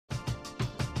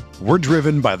We're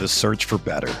driven by the search for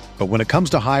better. But when it comes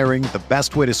to hiring, the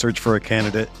best way to search for a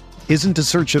candidate isn't to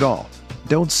search at all.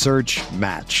 Don't search,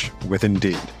 match with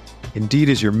Indeed. Indeed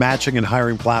is your matching and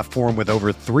hiring platform with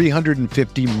over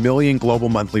 350 million global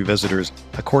monthly visitors,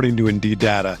 according to Indeed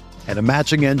data, and a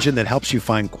matching engine that helps you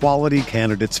find quality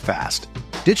candidates fast.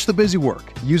 Ditch the busy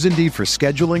work. Use Indeed for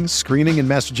scheduling, screening, and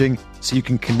messaging so you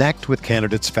can connect with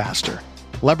candidates faster.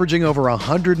 Leveraging over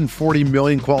 140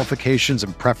 million qualifications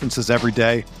and preferences every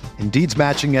day, Indeed's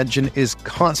matching engine is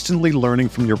constantly learning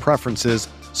from your preferences,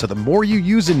 so the more you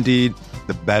use Indeed,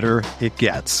 the better it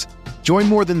gets. Join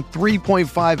more than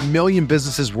 3.5 million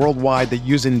businesses worldwide that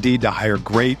use Indeed to hire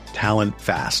great talent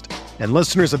fast. And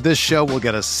listeners of this show will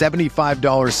get a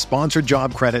 $75 sponsored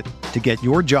job credit to get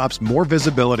your jobs more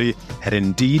visibility at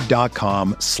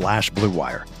Indeed.com/Blue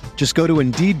Wire. Just go to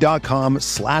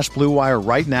Indeed.com/Blue Wire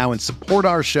right now and support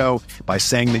our show by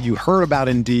saying that you heard about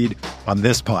Indeed on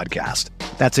this podcast.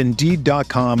 That's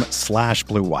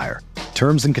Indeed.com/Blue Wire.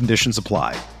 Terms and conditions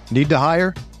apply. Need to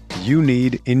hire? You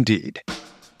need Indeed.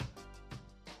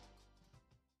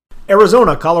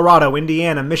 Arizona, Colorado,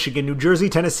 Indiana, Michigan, New Jersey,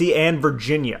 Tennessee, and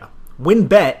Virginia.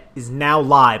 WynnBET is now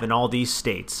live in all these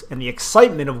states, and the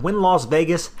excitement of Wynn Las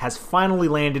Vegas has finally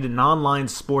landed in online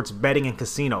sports betting and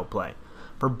casino play.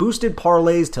 For boosted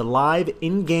parlays to live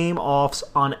in-game offs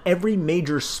on every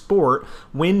major sport,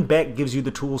 WynnBET gives you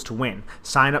the tools to win.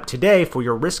 Sign up today for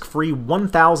your risk-free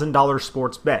 $1,000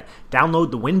 sports bet. Download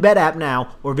the WynnBET app now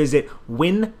or visit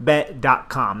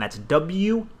wynnbet.com. That's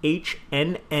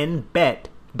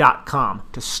WHNN-bet.com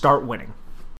to start winning.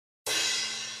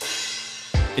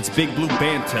 It's Big Blue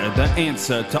Banter, the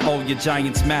answer to all your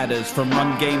Giants matters. From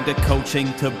run game to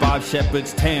coaching to Bob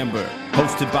Shepard's timbre.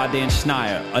 Hosted by Dan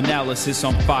Schneier, analysis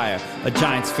on fire. A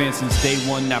Giants fan since day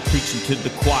one, now preaching to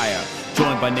the choir.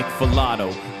 Joined by Nick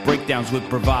Filato, breakdowns with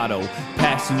bravado.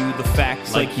 Passing you the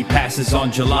facts like he passes on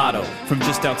gelato. From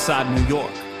just outside New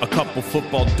York, a couple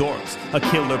football dorks. A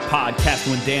killer podcast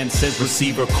when Dan says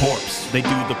receiver corpse. They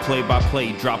do the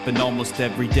play-by-play, dropping almost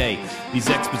every day. These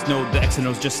experts know the X and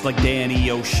O's just like Danny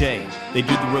O'Shea. They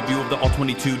do the review of the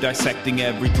All-22, dissecting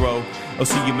every throw.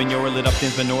 Osi Umenyiora lit up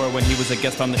Dan Venora when he was a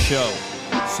guest on the show.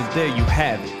 So there you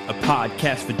have it, a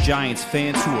podcast for Giants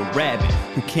fans who are rabid,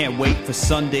 who can't wait for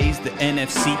Sundays, the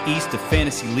NFC East, the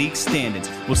Fantasy League standings.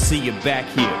 We'll see you back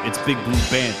here. It's Big Blue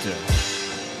Banter.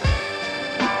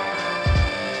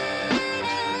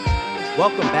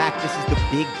 Welcome back. This is the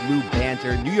Big Blue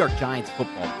Banter, New York Giants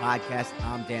football podcast.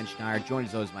 I'm Dan Schneier, joined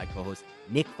as always by my co-host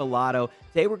Nick Filato.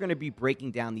 Today we're going to be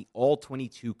breaking down the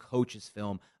All-22 coaches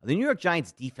film of the New York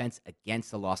Giants defense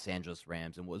against the Los Angeles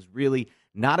Rams, and was really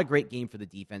not a great game for the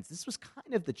defense. This was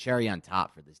kind of the cherry on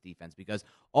top for this defense because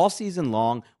all season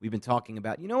long we've been talking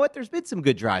about, you know what, there's been some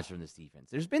good drives from this defense.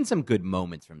 There's been some good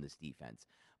moments from this defense.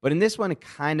 But in this one, it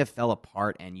kind of fell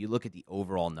apart, and you look at the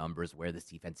overall numbers where this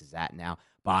defense is at now,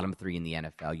 bottom 3 in the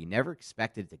NFL. You never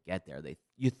expected to get there.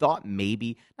 You thought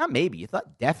maybe, not maybe, you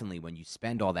thought definitely when you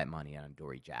spend all that money on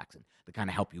Dory Jackson to kind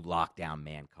of help you lock down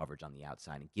man coverage on the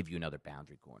outside and give you another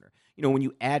boundary corner. You know, when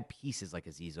you add pieces like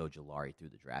Azeez Ojulari through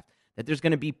the draft, that there's going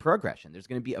to be progression. There's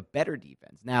going to be a better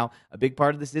defense. Now, a big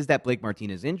part of this is that Blake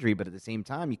Martinez injury, but at the same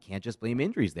time, you can't just blame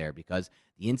injuries there because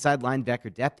the inside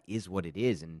linebacker depth is what it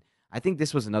is, and I think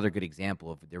this was another good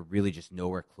example of they're really just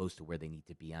nowhere close to where they need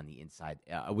to be on the inside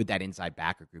with that inside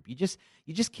backer group. You just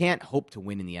can't hope to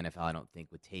win in the NFL, I don't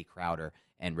think, with Tay Crowder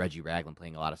and Reggie Ragland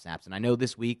playing a lot of snaps. And I know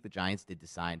this week the Giants did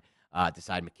decide to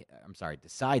sign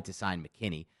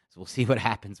McKinney, so we'll see what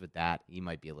happens with that. He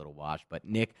might be a little washed. But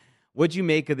Nick, what'd you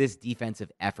make of this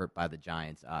defensive effort by the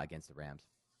Giants against the Rams?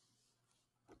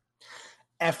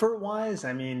 Effort-wise,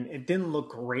 I mean, it didn't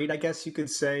look great, I guess you could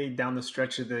say, down the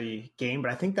stretch of the game, but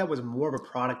I think that was more of a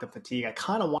product of fatigue. I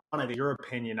kind of wanted your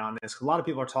opinion on this. A lot of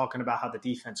people are talking about how the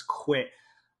defense quit.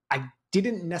 I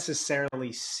didn't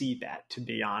necessarily see that, to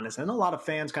be honest. I know a lot of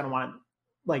fans kind of want to,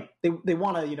 like, they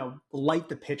want to, light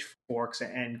the pitchforks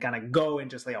and kind of go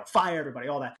and just, fire everybody,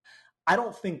 all that. I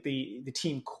don't think the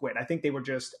team quit. I think they were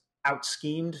just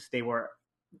out-schemed. They were,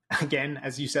 again,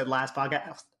 as you said last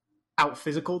podcast,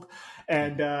 out-physicaled,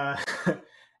 and the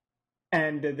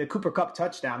Cooper Kupp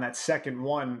touchdown, that second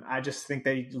one, I just think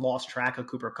they lost track of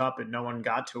Cooper Kupp and no one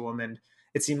got to him, and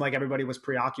it seemed like everybody was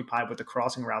preoccupied with the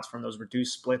crossing routes from those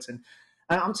reduced splits. And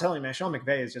I'm telling you, man, Sean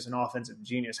McVay is just an offensive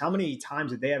genius. How many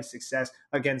times did they have success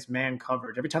against man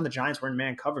coverage? Every time the Giants were in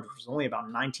man coverage, which was only about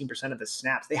 19% of the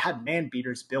snaps, they had man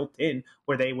beaters built in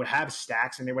where they would have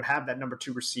stacks and they would have that number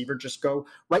 2 receiver just go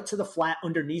right to the flat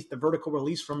underneath the vertical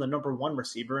release from the number 1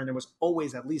 receiver. And there was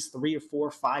always at least 3 or 4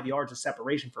 or 5 yards of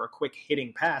separation for a quick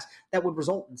hitting pass that would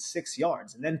result in 6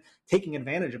 yards. And then taking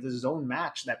advantage of the zone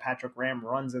match that Patrick Graham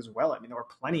runs as well. I mean, there were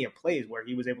plenty of plays where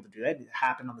he was able to do that. It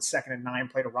happened on the 2nd and 9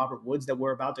 play to Robert Woods that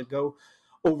we're about to go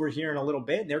over here in a little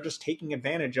bit. They're just taking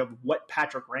advantage of what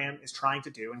Patrick Graham is trying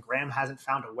to do, and Graham hasn't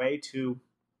found a way to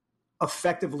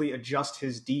effectively adjust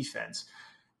his defense.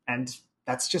 And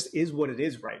that's just is what it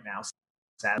is right now.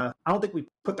 I don't think we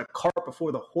put the cart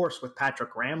before the horse with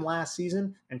Patrick Graham last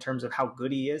season in terms of how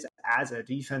good he is as a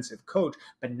defensive coach,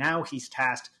 but now he's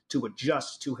tasked to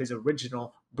adjust to his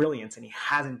original brilliance, and he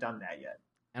hasn't done that yet.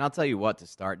 And I'll tell you what, to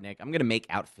start, Nick, I'm going to make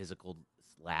out physical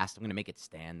last. I'm going to make it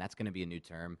stand. That's going to be a new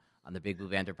term on the Big Blue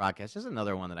Banter podcast. Just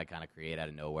another one that I kind of create out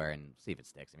of nowhere and see if it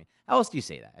sticks. I mean, how else do you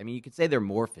say that? I mean, you could say they're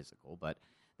more physical, but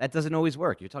that doesn't always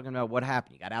work. You're talking about what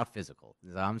happened. You got out physical.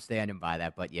 So I'm standing by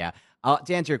that. But yeah,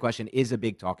 to answer your question, is a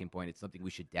big talking point. It's something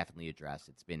we should definitely address.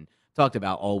 It's been talked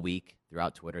about all week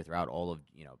throughout Twitter, throughout all of,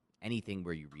 anything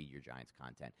where you read your Giants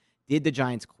content. Did the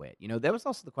Giants quit? That was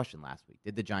also the question last week.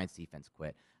 Did the Giants defense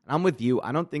quit? And I'm with you.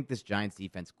 I don't think this Giants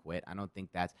defense quit. I don't think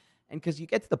that's, and because you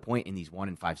get to the point in these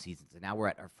 1-5 seasons, and now we're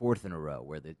at our 4th in a row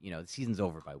where the season's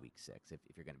over by week 6, if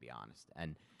you're going to be honest.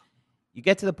 And you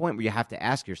get to the point where you have to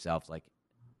ask yourself, like,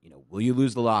 will you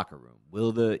lose the locker room?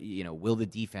 Will the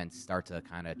defense start to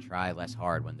kind of try less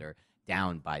hard when they're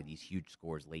down by these huge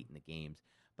scores late in the games?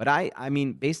 But I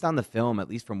mean, based on the film, at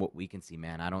least from what we can see,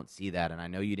 man, I don't see that, and I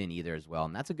know you didn't either as well.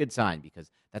 And that's a good sign because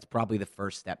that's probably the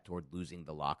first step toward losing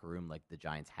the locker room, like the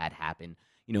Giants had happen,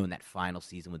 in that final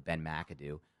season with Ben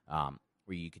McAdoo,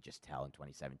 where you could just tell in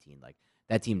 2017, like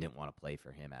that team didn't want to play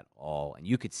for him at all. And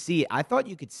you could see it. I thought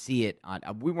you could see it on.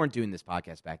 We weren't doing this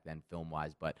podcast back then, film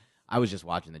wise, but I was just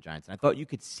watching the Giants, and I thought you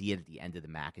could see it at the end of the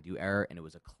McAdoo era, and it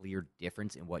was a clear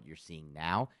difference in what you're seeing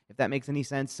now, if that makes any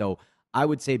sense. So I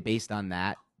would say based on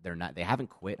that, they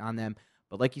haven't quit on them.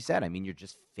 But like you said, I mean, you're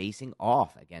just facing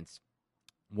off against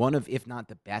one of, if not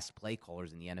the best play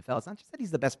callers in the NFL. It's not just that he's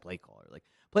the best play caller. Like,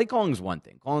 play calling is one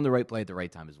thing. Calling the right play at the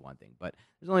right time is one thing. But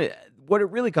what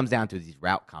it really comes down to is these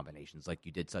route combinations, like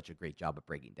you did such a great job of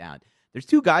breaking down. There's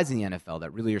 2 guys in the NFL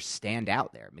that really stand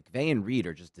out there. McVay and Reed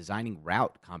are just designing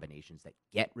route combinations that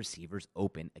get receivers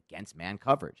open against man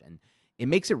coverage. And it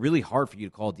makes it really hard for you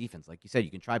to call defense. Like you said,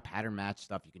 you can try pattern match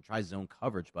stuff. You can try zone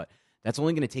coverage, but that's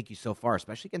only going to take you so far,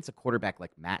 especially against a quarterback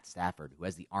like Matt Stafford, who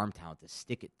has the arm talent to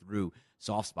stick it through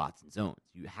soft spots and zones.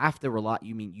 You have to rely.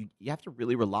 You have to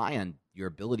really rely on your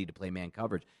ability to play man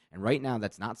coverage. And right now,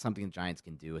 that's not something the Giants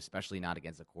can do, especially not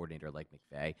against a coordinator like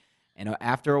McVay. And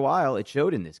after a while, it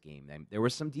showed in this game. There were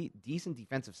some decent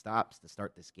defensive stops to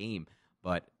start this game,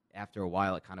 but after a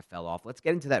while, it kind of fell off. Let's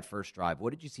get into that first drive. What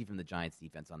did you see from the Giants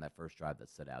defense on that first drive that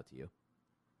stood out to you?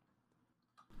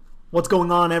 What's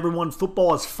going on, everyone?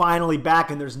 Football is finally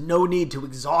back, and there's no need to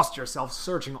exhaust yourself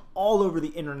searching all over the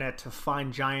internet to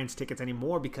find Giants tickets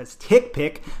anymore because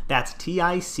TickPick, that's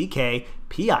TickPick,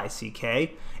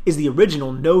 is the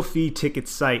original no-fee ticket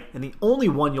site and the only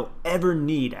one you'll ever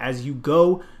need as you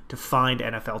go to find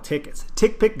NFL tickets.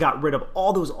 TickPick got rid of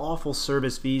all those awful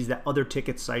service fees that other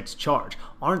ticket sites charge.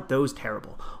 Aren't those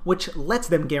terrible? Which lets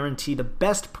them guarantee the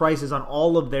best prices on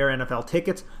all of their NFL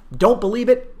tickets. Don't believe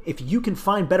it? If you can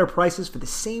find better prices for the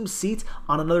same seats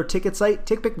on another ticket site,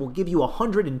 TickPick will give you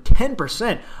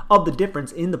 110% of the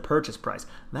difference in the purchase price.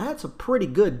 That's a pretty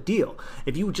good deal.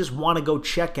 If you just want to go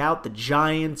check out the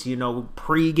Giants,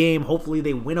 pregame, hopefully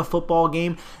they win a football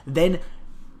game, then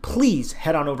please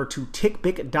head on over to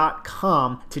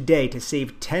TickPick.com today to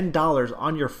save $10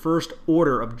 on your first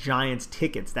order of Giants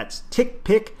tickets. That's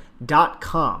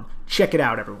TickPick.com. Check it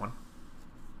out, everyone.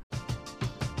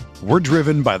 We're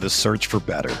driven by the search for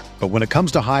better. But when it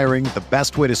comes to hiring, the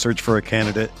best way to search for a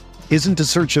candidate isn't to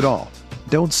search at all.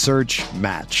 Don't search,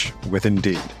 match with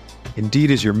Indeed. Indeed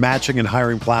is your matching and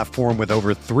hiring platform with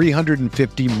over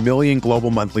 350 million global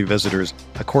monthly visitors,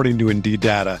 according to Indeed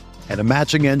data, and a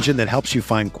matching engine that helps you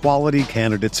find quality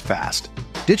candidates fast.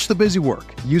 Ditch the busy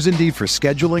work. Use Indeed for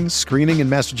scheduling, screening,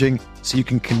 and messaging so you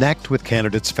can connect with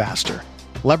candidates faster.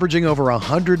 Leveraging over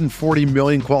 140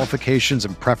 million qualifications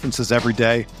and preferences every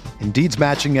day, Indeed's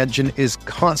matching engine is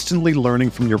constantly learning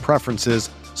from your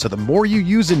preferences, so the more you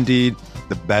use Indeed,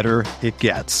 the better it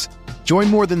gets. Join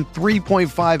more than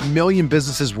 3.5 million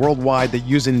businesses worldwide that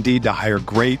use Indeed to hire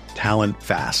great talent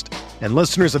fast. And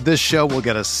listeners of this show will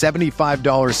get a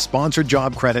 $75 sponsored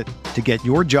job credit to get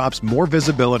your jobs more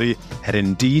visibility at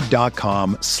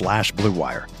Indeed.com/Blue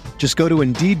Wire. Just go to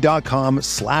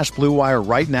Indeed.com/Blue Wire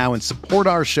right now and support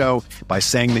our show by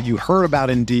saying that you heard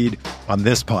about Indeed on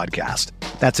this podcast.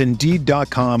 That's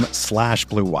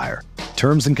Indeed.com/Blue Wire.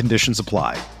 Terms and conditions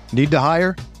apply. Need to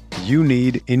hire? You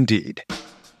need Indeed.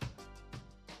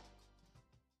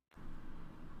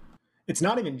 It's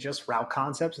not even just route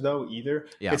concepts, though, either.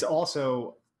 Yeah. It's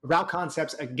also route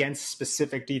concepts against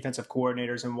specific defensive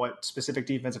coordinators and what specific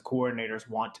defensive coordinators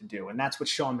want to do. And that's what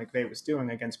Sean McVay was doing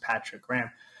against Patrick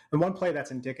Graham. And one play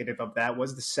that's indicative of that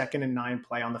was the 2nd and 9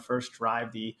 play on the first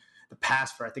drive, the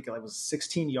pass for, I think it was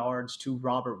 16 yards to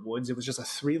Robert Woods. It was just a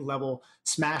 3-level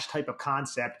smash type of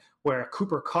concept where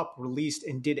Cooper Kupp released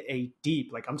and did a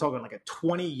deep, like I'm talking like a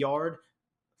 20-yard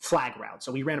flag route.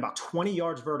 So he ran about 20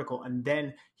 yards vertical, and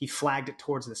then he flagged it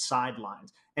towards the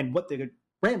sidelines. And what the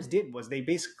Rams did was they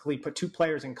basically put two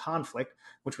players in conflict,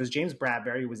 which was James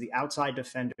Bradberry, who was the outside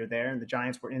defender there, and the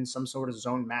Giants were in some sort of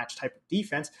zone match type of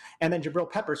defense, and then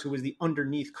Jabril Peppers, who was the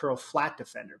underneath curl flat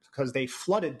defender, because they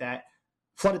flooded that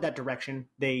direction.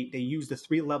 They used the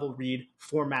 3-level read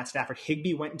for Matt Stafford.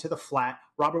 Higbee went into the flat.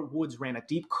 Robert Woods ran a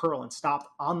deep curl and stopped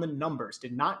on the numbers,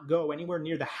 did not go anywhere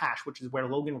near the hash, which is where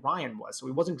Logan Ryan was. So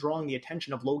he wasn't drawing the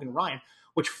attention of Logan Ryan,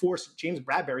 which forced James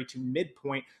Bradberry to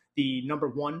midpoint the number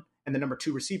 1 and the number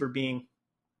 2 receiver the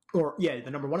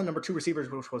number 1 and number 2 receivers,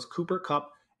 which was Cooper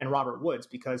Kupp and Robert Woods,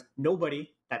 because nobody,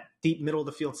 that deep middle of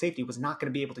the field safety, was not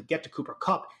going to be able to get to Cooper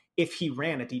Kupp if he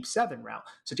ran a deep 7 route.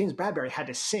 So James Bradberry had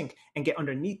to sink and get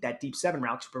underneath that deep 7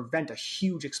 route to prevent a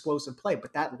huge explosive play.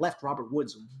 But that left Robert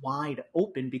Woods wide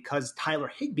open because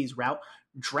Tyler Higbee's route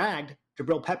dragged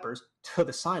Jabril Peppers to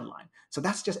the sideline. So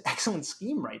that's just excellent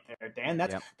scheme right there, Dan.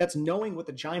 That's knowing what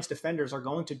the Giants defenders are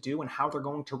going to do and how they're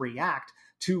going to react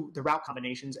to the route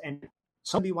combinations, and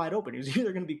somebody wide open. It was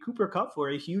either going to be Cooper Kupp for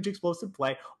a huge explosive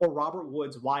play or Robert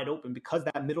Woods wide open, because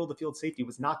that middle of the field safety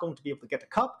was not going to be able to get the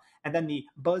Kupp, and then the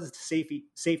buzzed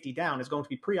safety down is going to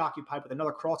be preoccupied with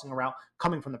another crossing route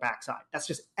coming from the backside. That's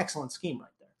just excellent scheme right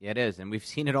there. Yeah, it is, and we've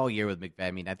seen it all year with McVay.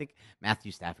 I mean, I think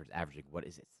Matthew Stafford's averaging, what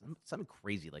is it, something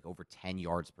crazy, like over 10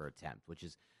 yards per attempt, which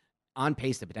is on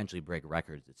pace to potentially break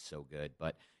records. It's so good,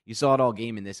 but you saw it all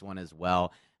game in this one as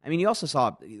well. I mean, you also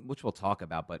saw, which we'll talk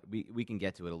about, but we can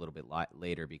get to it a little bit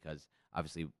later, because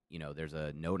obviously, there's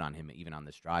a note on him even on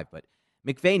this drive. But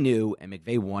McVay knew, and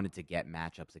McVay wanted to get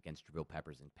matchups against Jabril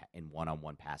Peppers in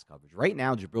one-on-one pass coverage. Right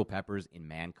now, Jabril Peppers in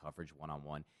man coverage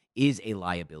one-on-one is a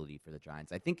liability for the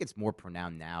Giants. I think it's more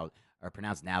pronounced now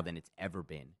than it's ever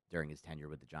been during his tenure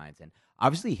with the Giants. And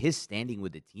obviously, his standing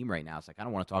with the team right now, so I kind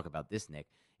of want to talk about this, Nick,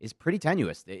 is pretty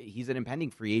tenuous. He's an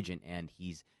impending free agent, and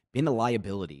he's been a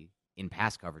liability in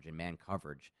pass coverage and man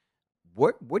coverage.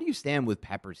 Where do you stand with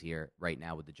Peppers here right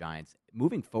now with the Giants?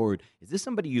 Moving forward, is this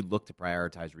somebody you'd look to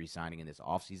prioritize re-signing in this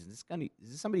offseason? Is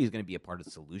this somebody who's going to be a part of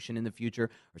the solution in the future,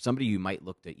 or somebody you might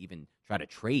look to even try to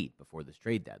trade before this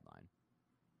trade deadline?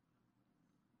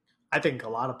 I think a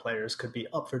lot of players could be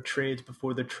up for trades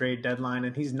before the trade deadline,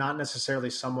 and he's not necessarily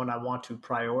someone I want to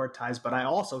prioritize. But I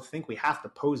also think we have to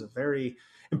pose a very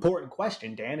important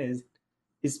question, Dan,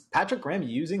 is Patrick Graham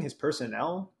using his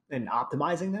personnel and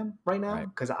optimizing them right now?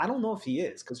 Because I don't know if he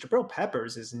is, because Jabril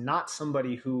Peppers is not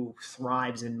somebody who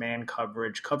thrives in man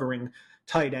coverage, covering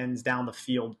tight ends down the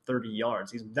field 30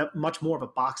 yards. He's much more of a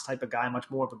box type of guy, much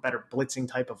more of a better blitzing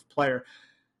type of player.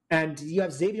 And you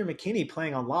have Xavier McKinney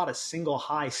playing a lot of single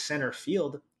high center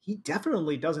field. He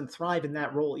definitely doesn't thrive in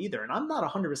that role either. And I'm not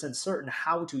 100% certain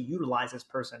how to utilize his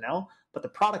personnel, but the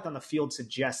product on the field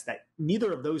suggests that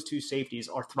neither of those two safeties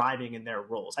are thriving in their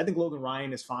roles. I think Logan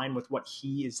Ryan is fine with what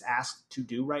he is asked to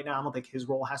do right now. I don't think his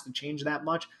role has to change that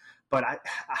much. But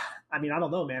I mean, I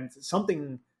don't know, man.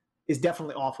 Something is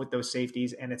definitely off with those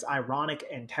safeties, and it's ironic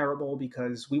and terrible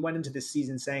because we went into this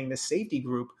season saying this safety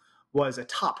group was a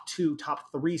top 2, top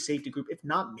 3 safety group, if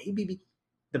not maybe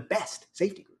the best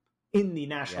safety group in the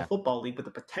National Football League with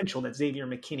the potential that Xavier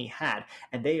McKinney had,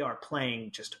 and they are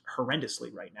playing just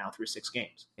horrendously right now through 6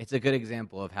 games. It's a good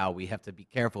example of how we have to be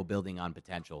careful building on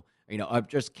potential,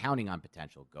 just counting on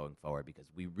potential going forward, because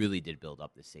we really did build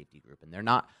up this safety group, and they're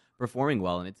not performing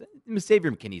well. And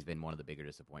Xavier McKinney's been one of the bigger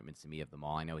disappointments to me of them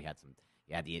all. I know he had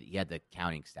the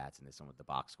counting stats in this one with the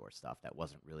box score stuff that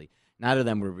wasn't really, neither of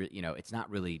them were, it's not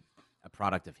really a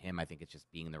product of him. I think it's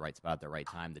just being in the right spot at the right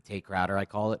time. The Tate Crowder, I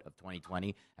call it, of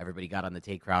 2020. Everybody got on the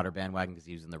Tate Crowder bandwagon because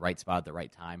he was in the right spot at the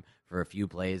right time for a few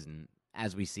plays. And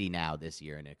as we see now this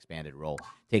year in an expanded role,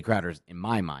 Tate Crowder's, in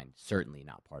my mind, certainly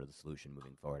not part of the solution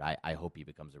moving forward. I hope he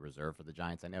becomes a reserve for the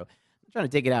Giants. I know I'm trying to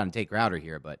take it out on Tate Crowder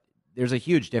here, but there's a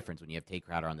huge difference when you have Tate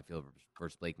Crowder on the field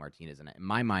versus Blake Martinez. And in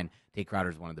my mind, Tate Crowder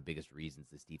is one of the biggest reasons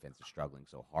this defense is struggling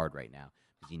so hard right now,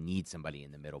 because you need somebody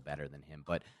in the middle better than him.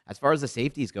 But as far as the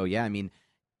safeties go, yeah, I mean,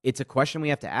 it's a question we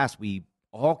have to ask. We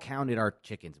all counted our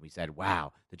chickens and we said,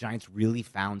 wow, the Giants really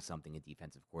found something in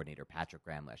defensive coordinator Patrick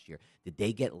Graham last year. Did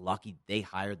they get lucky? Did they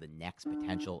hire the next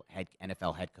potential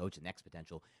NFL head coach, the next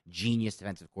potential genius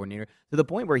defensive coordinator, to the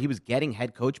point where he was getting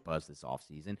head coach buzz this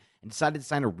offseason and decided to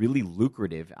sign a really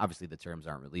lucrative, obviously the terms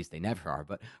aren't released, they never are,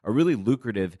 but a really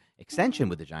lucrative extension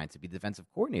with the Giants to be the defensive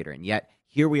coordinator. And yet,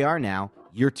 here we are now,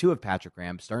 year 2 of Patrick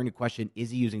Graham, starting to question,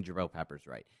 is he using Jabril Peppers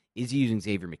right? Is he using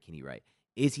Xavier McKinney right?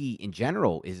 Is he, in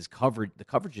general, is his coverage, the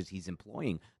coverages he's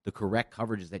employing, the correct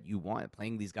coverages that you want,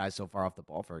 playing these guys so far off the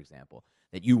ball, for example,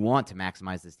 that you want to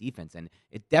maximize this defense? And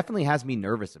it definitely has me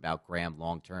nervous about Graham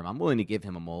long term. I'm willing to give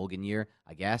him a mulligan year,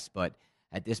 I guess, but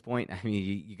at this point, I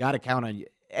mean, you got to count on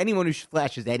anyone who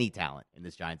flashes any talent in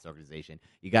this Giants organization.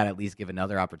 You got to at least give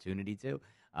another opportunity to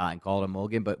and call it a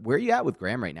mulligan. But where are you at with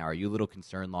Graham right now? Are you a little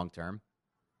concerned long term?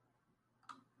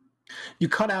 You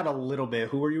cut out a little bit.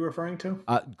 Who were you referring to?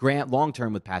 Graham, long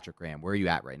term with Patrick Graham. Where are you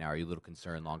at right now? Are you a little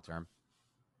concerned long term?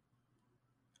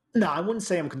 No, I wouldn't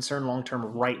say I'm concerned long term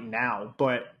right now,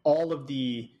 but all of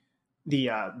the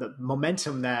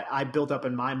momentum that I built up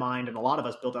in my mind and a lot of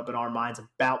us built up in our minds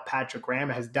about Patrick Graham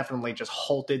has definitely just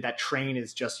halted. That train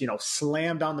is just,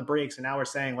 slammed on the brakes. And now we're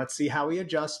saying, let's see how he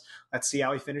adjusts. Let's see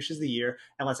how he finishes the year.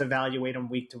 And let's evaluate him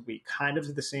week to week, kind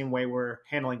of the same way we're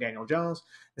handling Daniel Jones,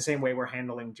 the same way we're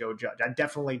handling Joe Judge. I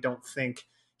definitely don't think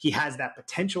he has that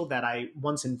potential that I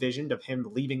once envisioned of him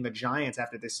leaving the Giants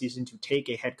after this season to take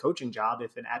a head coaching job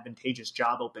if an advantageous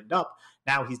job opened up.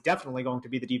 Now he's definitely going to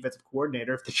be the defensive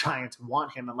coordinator if the Giants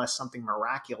want him, unless something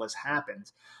miraculous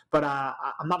happens. But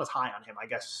I'm not as high on him, I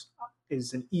guess,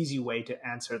 is an easy way to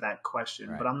answer that question.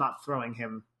 Right. But I'm not throwing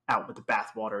him out with the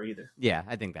bathwater either. Yeah,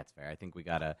 I think that's fair. I think we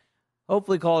got to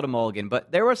hopefully call it a mulligan,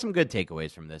 but there were some good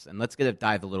takeaways from this, and let's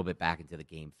dive a little bit back into the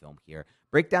game film here.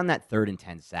 Break down that 3rd and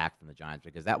 10 sack from the Giants,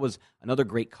 because that was another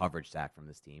great coverage sack from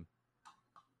this team.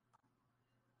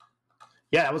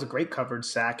 Yeah, that was a great coverage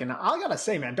sack. And I got to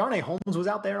say, man, Darnay Holmes was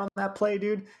out there on that play,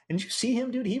 dude. And did you see him,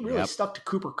 dude? He really stuck to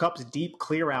Cooper Kupp's deep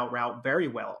clear out route very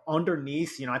well.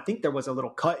 Underneath, I think there was a little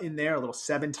cut in there, a little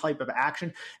 7 type of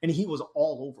action, and he was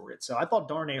all over it. So I thought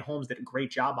Darnay Holmes did a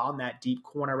great job on that deep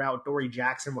corner route. Dory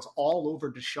Jackson was all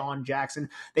over Deshaun Jackson.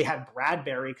 They had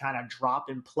Bradbury kind of drop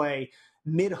and play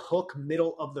mid-hook,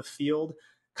 middle of the field,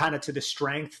 kind of to the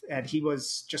strength. And he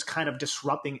was just kind of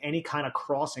disrupting any kind of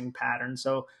crossing pattern.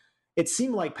 So it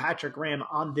seemed like Patrick Graham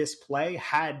on this play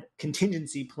had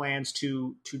contingency plans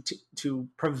to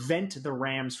prevent the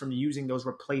Rams from using those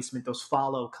replacement, those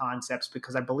follow concepts,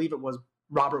 because I believe it was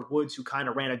Robert Woods who kind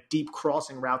of ran a deep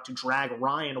crossing route to drag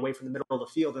Ryan away from the middle of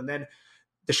the field. And then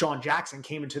Deshaun Jackson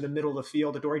came into the middle of the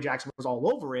field. Adoree Jackson was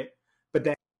all over it, but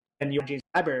then you had James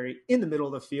Bradbury in the middle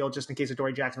of the field just in case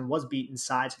Adoree Jackson was beat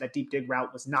inside, so that deep dig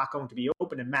route was not going to be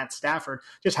open, and Matt Stafford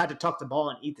just had to tuck the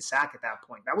ball and eat the sack at that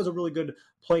point. That was a really good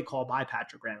play call by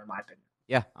Patrick Graham, in my opinion.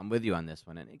 Yeah, I'm with you on this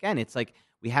one. And again, it's like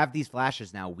we have these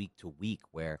flashes now week to week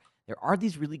where there are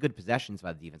these really good possessions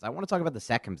by the defense. I want to talk about the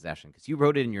second possession because you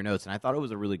wrote it in your notes, and I thought it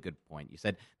was a really good point. You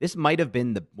said this might have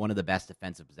been one of the best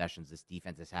defensive possessions this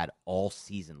defense has had all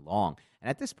season long. And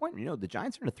at this point, the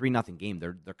Giants are in a 3-0 game.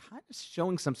 They're kind of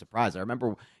showing some surprise. I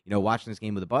remember, watching this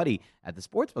game with a buddy at the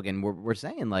sportsbook, and we're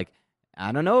saying, like,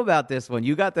 I don't know about this one.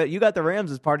 You got the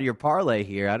Rams as part of your parlay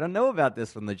here. I don't know about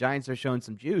this one. The Giants are showing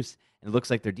some juice, and it looks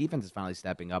like their defense is finally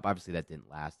stepping up. Obviously, that didn't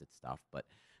last. It's tough, but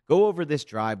go over this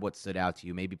drive, what stood out to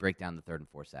you. Maybe break down the 3rd and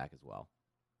 4 sack as well.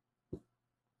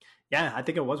 Yeah, I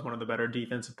think it was one of the better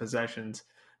defensive possessions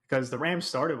because the Rams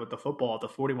started with the football at the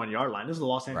 41-yard line. This is the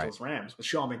Los Angeles Rams with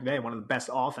Sean McVay, one of the best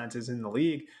offenses in the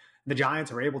league. The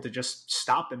Giants were able to just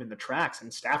stop them in the tracks,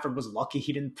 and Stafford was lucky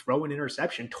he didn't throw an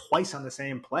interception twice on the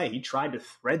same play. He tried to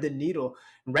thread the needle,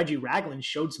 and Reggie Ragland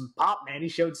showed some pop, man. He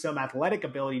showed some athletic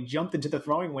ability, jumped into the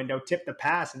throwing window, tipped the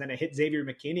pass, and then it hit Xavier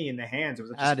McKinney in the hands. It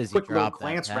was just a quick little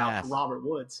glance route to Robert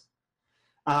Woods.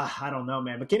 I don't know,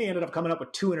 man. McKinney ended up coming up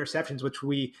with 2 interceptions, which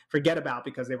we forget about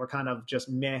because they were kind of just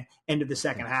meh end of the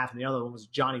second half, and the other one was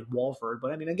Johnny Walford.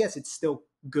 But, I guess it's still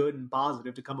good and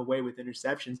positive to come away with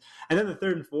interceptions. And then the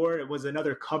 3rd and 4, it was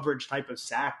another coverage type of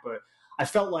sack, but I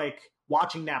felt like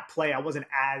watching that play, I wasn't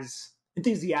as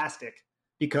enthusiastic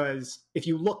because if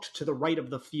you looked to the right of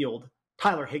the field,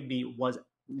 Tyler Higbee was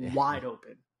wide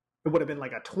open. It would have been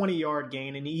like a 20-yard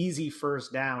gain, an easy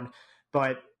first down,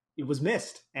 but it was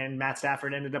missed, and Matt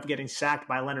Stafford ended up getting sacked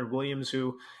by Leonard Williams, who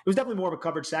it was definitely more of a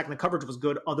coverage sack, and the coverage was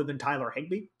good other than Tyler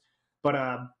Higbee.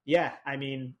 But yeah, I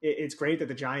mean, it's great that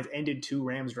the Giants ended 2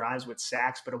 Rams drives with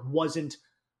sacks, but it wasn't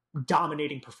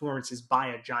dominating performances by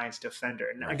a Giants defender.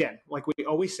 And Right. again, like we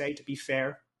always say, to be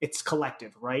fair, it's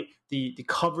collective, right? The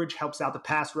coverage helps out the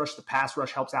pass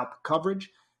rush helps out the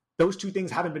coverage. Those two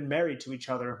things haven't been married to each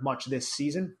other much this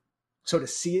season. So to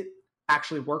see it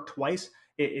actually work twice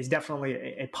is definitely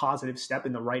a positive step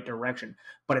in the right direction.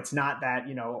 But it's not that,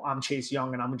 I'm Chase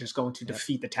Young and I'm just going to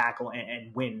defeat the tackle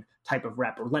and win type of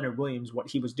rep, or Leonard Williams, what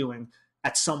he was doing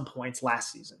at some points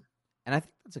last season. And I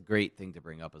think that's a great thing to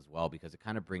bring up as well, because it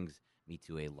kind of brings me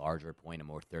to a larger point, a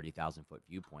more 30,000-foot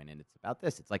viewpoint. And it's about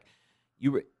this. It's like,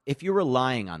 if you're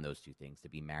relying on those two things to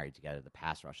be married together, the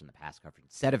pass rush and the pass coverage,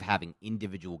 instead of having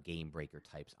individual game breaker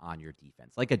types on your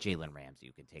defense, like a Jalen Ramsey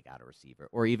who can take out a receiver,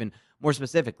 or even more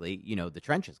specifically, the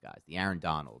trenches guys, the Aaron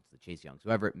Donalds, the Chase Youngs,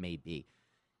 whoever it may be,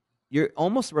 you're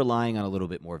almost relying on a little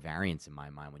bit more variance in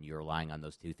my mind when you're relying on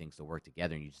those two things to work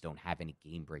together, and you just don't have any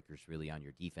game breakers really on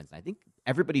your defense. And I think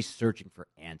everybody's searching for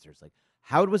answers. Like,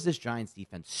 how was this Giants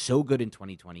defense so good in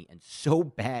 2020 and so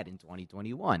bad in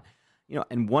 2021?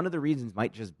 And one of the reasons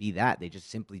might just be that they just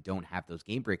simply don't have those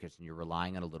game breakers, and you're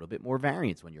relying on a little bit more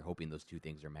variance when you're hoping those two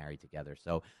things are married together.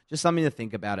 So just something to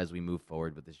think about as we move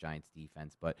forward with this Giants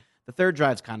defense. But the third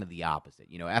drive's kind of the opposite.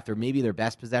 After maybe their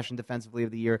best possession defensively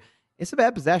of the year, it's a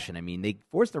bad possession. I mean, they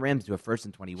forced the Rams to a 1st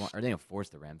and 21, or they don't force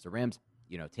the Rams. The Rams,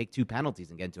 take 2 penalties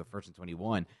and get into a 1st and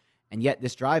 21. And yet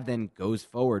this drive then goes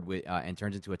forward with and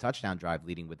turns into a touchdown drive,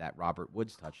 leading with that Robert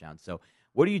Woods touchdown. So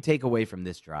what do you take away from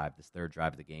this drive, this third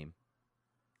drive of the game?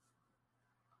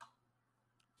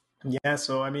 Yeah,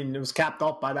 so I mean, it was capped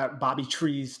off by that Bobby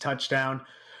Trees touchdown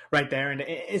right there, and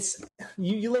it's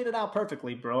you laid it out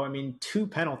perfectly, bro. I mean, 2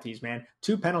 penalties, man,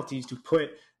 2 penalties to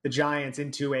put the Giants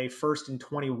into a 1st and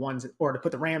 21, or to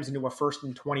put the Rams into a 1st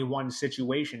and 21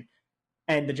 situation,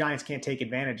 and the Giants can't take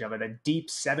advantage of it. A deep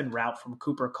 7 route from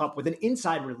Cooper Kupp with an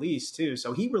inside release too.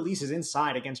 So he releases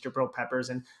inside against Jabril Peppers,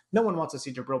 and no one wants to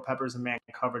see Jabril Peppers in man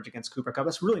coverage against Cooper Kupp.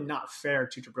 That's really not fair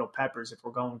to Jabril Peppers, if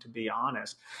we're going to be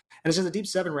honest. And it's just a deep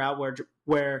 7 route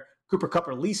where Cooper Kupp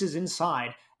releases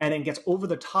inside and then gets over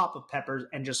the top of Peppers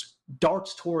and just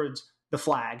darts towards the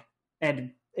flag.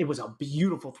 And it was a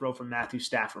beautiful throw from Matthew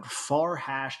Stafford, far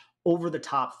hash, over the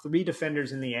top, 3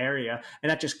 defenders in the area, and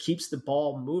that just keeps the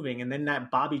ball moving. And then that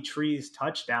Bobby Trees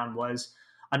touchdown was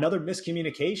another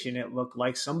miscommunication. It looked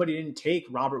like somebody didn't take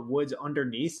Robert Woods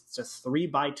underneath. It's a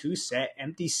 3-by-2 set,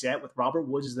 empty set with Robert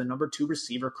Woods as the number 2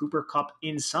 receiver, Cooper Kupp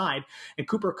inside, and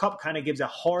Cooper Kupp kind of gives a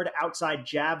hard outside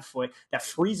jab foot that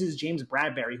freezes James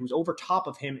Bradberry, who's over top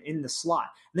of him in the slot.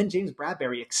 And then James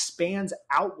Bradberry expands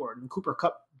outward, and Cooper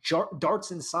Kupp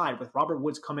darts inside with Robert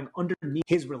Woods coming underneath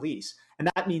his release. And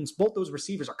that means both those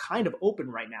receivers are kind of open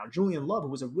right now. Julian Love, who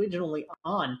was originally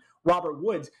on Robert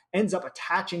Woods, ends up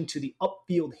attaching to the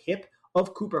upfield hip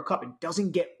of Cooper Kupp and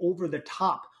doesn't get over the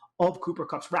top of Cooper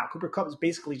Kupp's route. Cooper Kupp is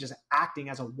basically just acting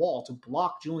as a wall to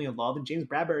block Julian Love, and James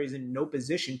Bradberry is in no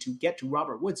position to get to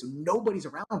Robert Woods. So nobody's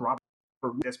around Robert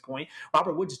Woods at this point.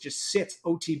 Robert Woods just sits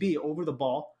OTB over the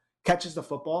ball, catches the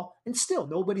football, and still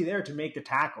nobody there to make the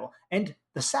tackle. And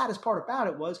the saddest part about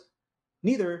it was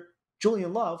neither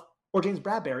Julian Love or James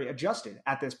Bradberry adjusted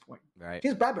at this point. Right.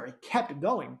 James Bradberry kept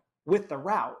going with the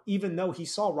route, even though he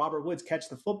saw Robert Woods catch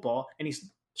the football, and he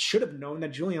should have known that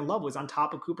Julian Love was on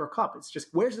top of Cooper Kupp. It's just,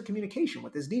 where's the communication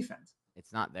with this defense?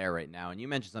 It's not there right now. And you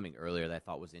mentioned something earlier that I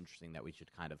thought was interesting that we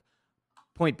should kind of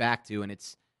point back to, and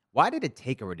it's, why did it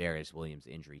take a Rodarius Williams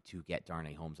injury to get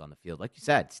Darnay Holmes on the field? Like you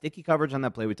said, sticky coverage on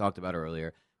that play we talked about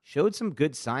earlier, showed some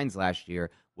good signs last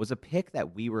year, was a pick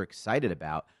that we were excited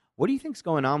about. What do you think's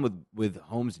going on with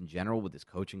Holmes in general, with his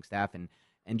coaching staff? And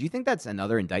do you think that's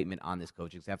another indictment on this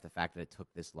coaching staff, the fact that it took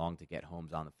this long to get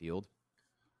Holmes on the field?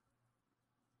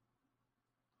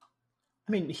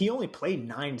 I mean, he only played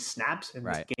 9 snaps in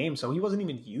this game, so he wasn't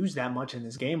even used that much in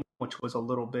this game, which was a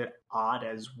little bit odd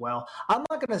as well. I'm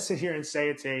not going to sit here and say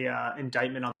it's a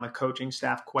indictment on the coaching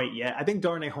staff quite yet. I think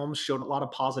Darnay Holmes showed a lot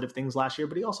of positive things last year,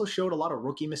 but he also showed a lot of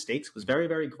rookie mistakes, was very,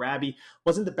 very grabby,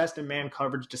 wasn't the best in man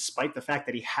coverage, despite the fact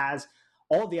that he has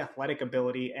all of the athletic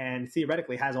ability and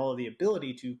theoretically has all of the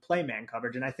ability to play man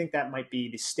coverage. And I think that might be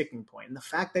the sticking point. And the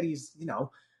fact that he's,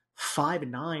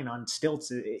 5'9" on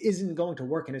stilts isn't going to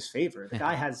work in his favor. The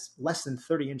guy has less than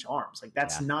 30-inch arms. Like,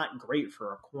 that's not great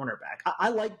for a cornerback. I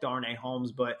like Darnay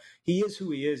Holmes, but he is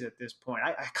who he is at this point.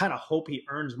 I kind of hope he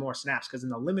earns more snaps, because in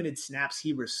the limited snaps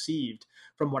he received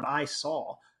from what I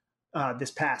saw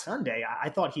this past Sunday, I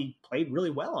thought he played really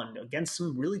well against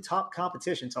some really top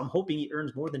competition. So I'm hoping he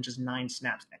earns more than just 9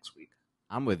 snaps next week.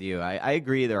 I'm with you. I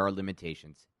agree there are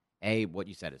limitations. What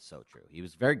you said is so true. He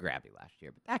was very grabby last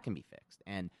year, but that can be fixed.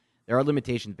 And there are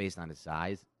limitations based on his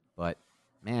size, But,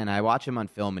 man, I watch him on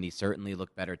film, and he certainly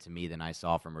looked better to me than I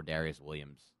saw from Rodarius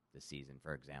Williams this season,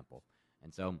 for example.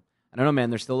 And so, I don't know,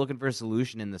 man. They're still looking for a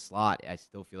solution in the slot. I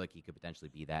still feel like he could potentially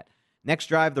be that. Next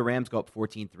drive, the Rams go up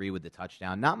 14-3 with the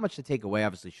touchdown. Not much to take away,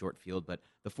 obviously short field, but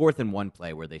the 4th-and-1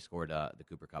 play where they scored the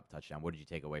Cooper Kupp touchdown. What did you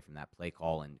take away from that play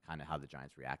call and kind of how the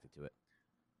Giants reacted to it?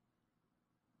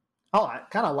 Oh, I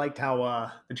kind of liked how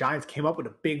the Giants came up with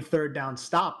a big third down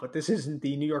stop, but this isn't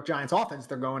the New York Giants offense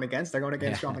they're going against. They're going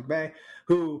against Sean McVay,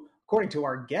 who, according to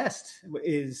our guest,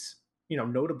 is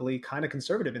notably kind of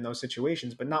conservative in those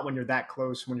situations, but not when you're that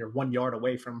close, when you're 1 yard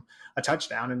away from a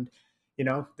touchdown. And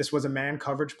this was a man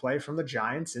coverage play from the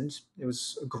Giants, and it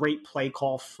was a great play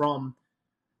call from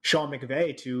Sean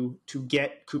McVay to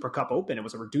get Cooper Kupp open. It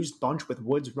was a reduced bunch with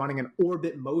Woods running an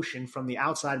orbit motion from the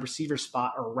outside receiver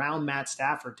spot around Matt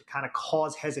Stafford to kind of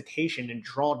cause hesitation and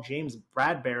draw James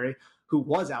Bradberry, who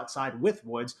was outside with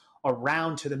Woods,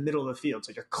 around to the middle of the field.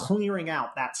 So you're clearing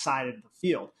out that side of the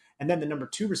field. And then the number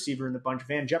 2 receiver in the bunch,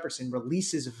 Van Jefferson,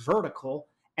 releases vertical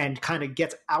and kind of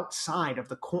gets outside of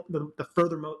the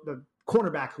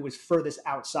cornerback who is furthest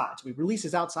outside. So he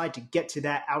releases outside to get to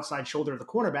that outside shoulder of the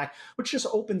cornerback, which just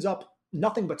opens up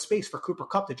nothing but space for Cooper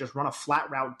Kupp to just run a flat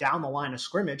route down the line of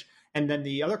scrimmage. And then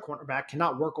the other cornerback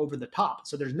cannot work over the top.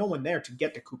 So there's no one there to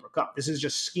get to Cooper Kupp. This is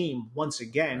just scheme once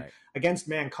again against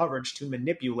man coverage to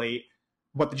manipulate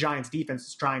what the Giants defense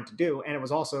is trying to do. And it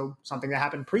was also something that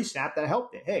happened pre-snap that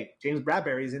helped it. Hey, James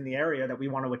Bradberry is in the area that we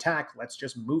want to attack. Let's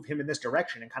just move him in this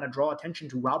direction and kind of draw attention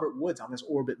to Robert Woods on this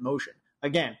orbit motion.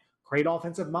 Again, great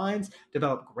offensive minds,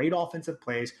 develop great offensive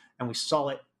plays, and we saw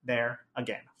it there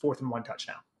again. 4th-and-1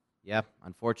 touchdown. Yeah,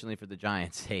 unfortunately for the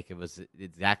Giants' sake, it was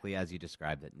exactly as you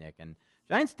described it, Nick. And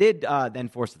Giants did then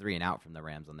force a 3-and-out from the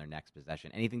Rams on their next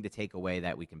possession. Anything to take away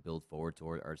that we can build forward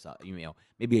toward, or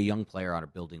maybe a young player on a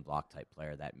building block type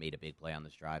player that made a big play on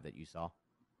this drive that you saw?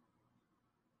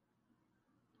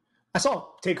 I saw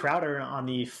Tay Crowder on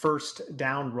the first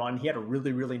down run. He had a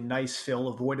really, really nice fill,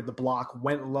 avoided the block,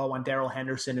 went low on Darrell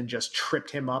Henderson and just tripped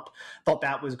him up. Thought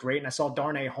that was great. And I saw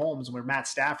Darnay Holmes where Matt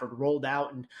Stafford rolled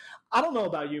out. And I don't know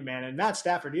about you, man. And Matt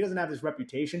Stafford, he doesn't have this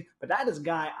reputation, but that is a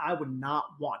guy I would not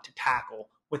want to tackle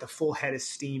with a full head of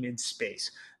steam in space.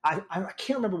 I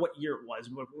can't remember what year it was.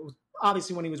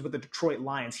 Obviously, when he was with the Detroit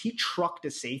Lions, he trucked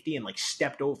a safety and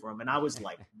stepped over him. And I was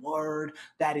like, word,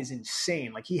 that is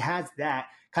insane. He has that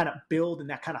kind of build and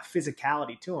that kind of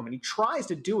physicality to him. And he tries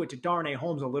to do it to Darnay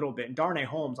Holmes a little bit. And Darnay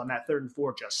Holmes on that 3rd and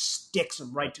 4 just sticks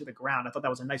him right to the ground. I thought that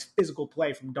was a nice physical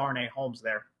play from Darnay Holmes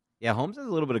there. Yeah, Holmes has a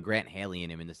little bit of Grant Haley in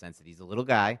him in the sense that he's a little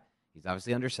guy. He's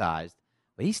obviously undersized,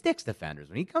 but he sticks defenders.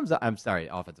 When he comes up,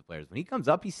 offensive players. When he comes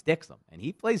up, he sticks them. And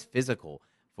he plays physical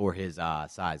for his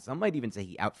size. Some might even say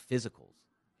he out-physicals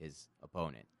his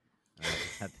opponent.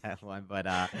 Not that one,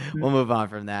 but we'll move on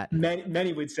from that.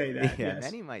 Many would say that. Yeah, yes.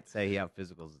 Many might say he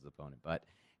out-physicals his opponent. But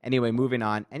anyway, moving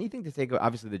on. Anything to take?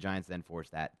 Obviously, the Giants then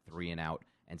forced that 3-and-out,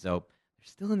 and so they're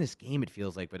still in this game. It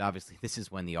feels like, but obviously, this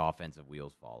is when the offensive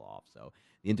wheels fall off. So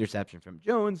the interception from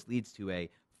Jones leads to a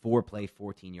 4-play,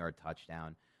 14-yard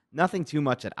touchdown. Nothing too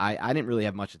much that I didn't really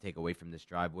have much to take away from this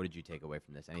drive. What did you take away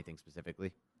from this? Anything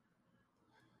specifically?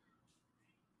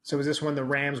 So was this when the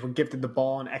Rams were gifted the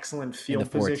ball in excellent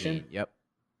field position? Yep.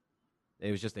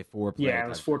 It was just a 4-play. Yeah, it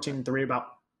was 14-3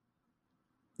 about.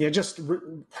 Yeah,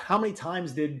 how many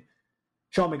times did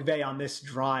Sean McVay on this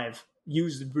drive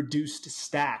use the reduced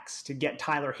stacks to get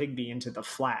Tyler Higbee into the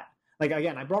flat?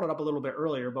 Again, I brought it up a little bit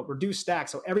earlier, but reduced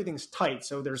stacks, so everything's tight,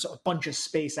 so there's a bunch of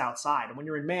space outside. And when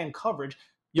you're in man coverage,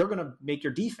 you're going to make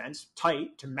your defense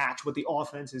tight to match what the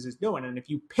offense is doing. And if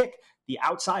you pick the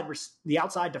outside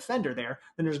defender there,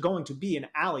 then there's going to be an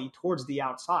alley towards the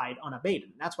outside unabated.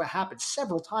 And that's what happened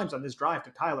several times on this drive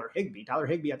to Tyler Higbee. Tyler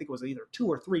Higbee, I think it was either 2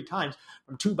 or 3 times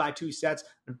from 2x2 sets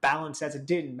and balance sets. It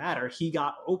didn't matter. He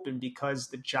got open because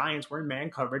the Giants were in man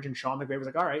coverage, and Sean McVay was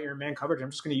like, all right, you're in man coverage. I'm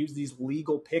just going to use these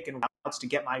legal pick and routes to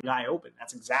get my guy open.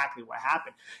 That's exactly what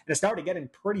happened. And it started getting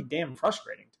pretty damn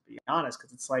frustrating, to be honest,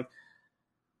 because it's like,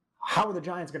 how are the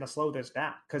Giants going to slow this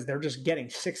down? Because they're just getting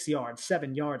 6 yards,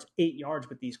 7 yards, 8 yards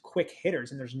with these quick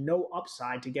hitters, and there's no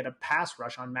upside to get a pass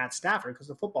rush on Matt Stafford because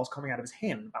the football's coming out of his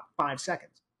hand in about 5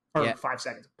 seconds. Or 5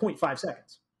 seconds, 0.5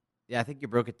 seconds. Yeah, I think you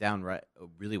broke it down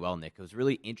really well, Nick. It was a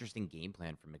really interesting game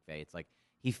plan for McVay. It's like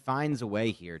he finds a way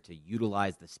here to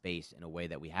utilize the space in a way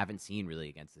that we haven't seen really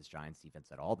against this Giants defense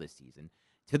at all this season.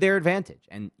 to their advantage.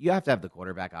 And you have to have the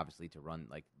quarterback, obviously, to run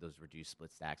like those reduced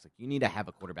split stacks. Like you need to have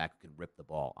a quarterback who can rip the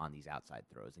ball on these outside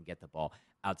throws and get the ball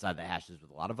outside the hashes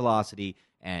with a lot of velocity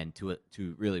and to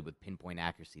really with pinpoint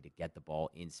accuracy to get the ball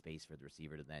in space for the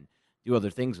receiver to then do other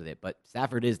things with it. But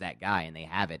Stafford is that guy, and they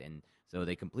have it, and so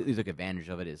they completely took advantage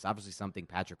of it. It's obviously something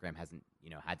Patrick Graham hasn't,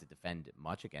 had to defend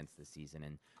much against this season,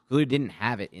 and clearly didn't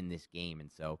have it in this game.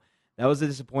 And so that was a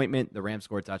disappointment. The Rams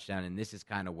scored a touchdown, and this is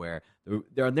kind of where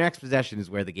their next possession is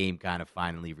where the game kind of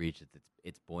finally reaches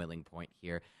its boiling point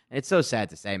here. And it's so sad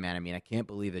to say, man. I mean, I can't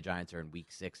believe the Giants are in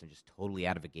Week 6 and just totally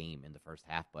out of a game in the first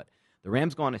half. But the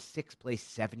Rams go on a 6-play,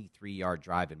 73-yard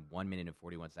drive in 1 minute and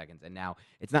 41 seconds. And now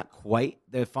it's not quite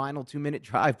the final 2-minute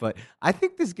drive, but I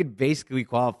think this could basically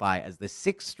qualify as the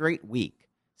 6th straight week,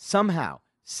 somehow,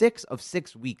 6 of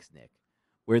 6 weeks, Nick,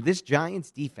 where this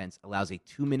Giants defense allows a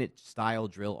 2-minute style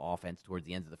drill offense towards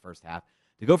the end of the first half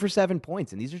to go for 7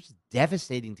 points. And these are just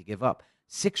devastating to give up.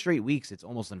 6 straight weeks, it's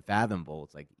almost unfathomable.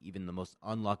 It's like even the most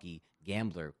unlucky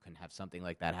gambler can have something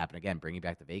like that happen again, bringing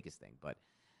back the Vegas thing. But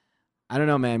I don't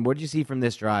know, man. What did you see from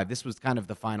this drive? This was kind of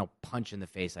the final punch in the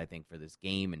face, I think, for this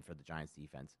game and for the Giants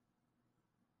defense.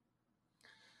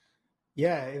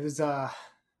 Yeah, it was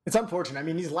it's unfortunate. I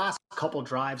mean, these last couple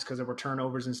drives, because there were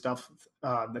turnovers and stuff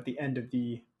at the end of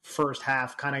the first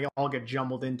half, kind of all get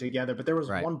jumbled in together. But there was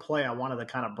one play I wanted to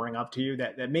kind of bring up to you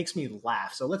that makes me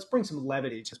laugh. So let's bring some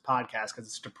levity to this podcast because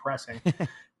it's depressing. Do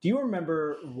you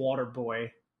remember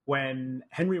Waterboy when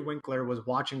Henry Winkler was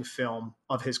watching film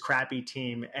of his crappy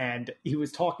team and he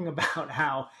was talking about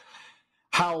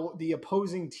how the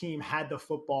opposing team had the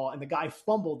football and the guy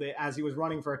fumbled it as he was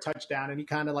running for a touchdown, and he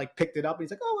kind of like picked it up and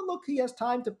he's like, oh, and look, he has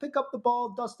time to pick up the ball,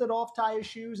 dust it off, tie his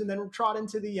shoes, and then trot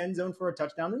into the end zone for a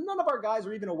touchdown. And none of our guys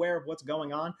are even aware of what's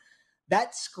going on.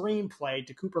 That screenplay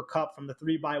to Cooper Kupp from the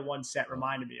 3x1 set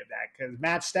reminded me of that, because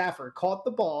Matt Stafford caught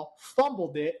the ball,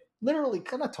 fumbled it, literally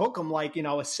kind of took him like,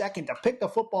 a second to pick the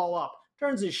football up,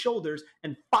 turns his shoulders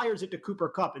and fires it to Cooper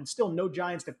Kupp, and still no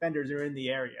Giants defenders are in the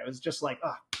area. It was just like,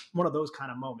 one of those kind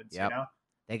of moments,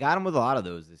 They got him with a lot of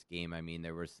those this game. I mean,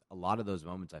 there was a lot of those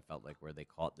moments I felt like where they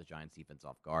caught the Giants defense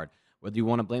off guard. Whether you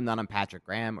want to blame that on Patrick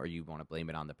Graham or you want to blame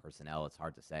it on the personnel, it's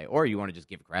hard to say. Or you want to just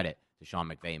give credit to Sean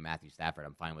McVay and Matthew Stafford.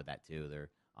 I'm fine with that too. They're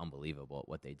unbelievable at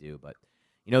what they do. But,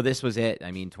 this was it.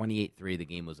 I mean, 28-3, the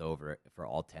game was over for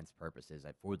all intents purposes.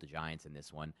 I for the Giants in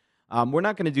this one. We're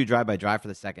not going to do drive-by-drive for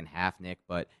the second half, Nick,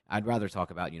 but I'd rather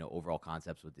talk about, overall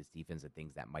concepts with this defense and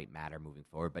things that might matter moving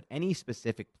forward. But any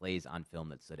specific plays on film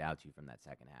that stood out to you from that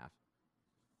second half?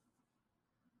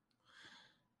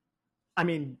 I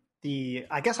mean,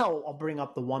 I guess I'll bring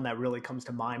up the one that really comes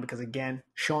to mind because, again,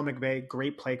 Sean McVay,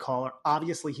 great play caller.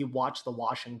 Obviously, he watched the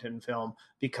Washington film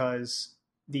because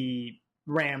the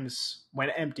Rams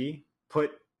went empty,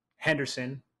 put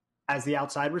Henderson as the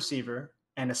outside receiver,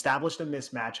 and established a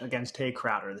mismatch against Tay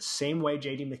Crowder, the same way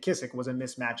J.D. McKissic was a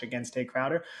mismatch against Tay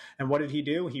Crowder. And what did he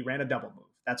do? He ran a double move.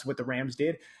 That's what the Rams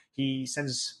did. He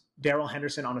sends Darrell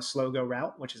Henderson on a slow go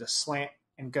route, which is a slant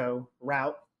and go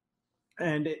route,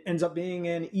 and it ends up being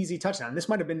an easy touchdown. This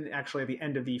might have been actually at the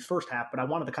end of the first half, but I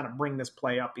wanted to kind of bring this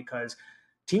play up because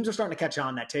teams are starting to catch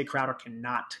on that Tay Crowder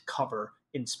cannot cover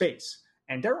in space.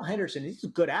 And Darrell Henderson, he's a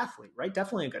good athlete, right?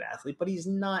 Definitely a good athlete, but he's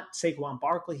not Saquon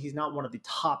Barkley. He's not one of the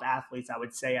top athletes, I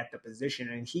would say, at the position.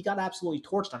 And he got absolutely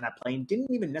torched on that play and didn't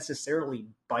even necessarily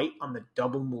bite on the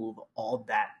double move all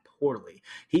that poorly.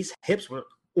 His hips were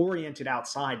oriented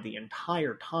outside the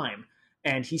entire time,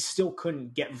 and he still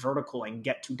couldn't get vertical and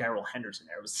get to Darrell Henderson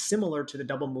there. It was similar to the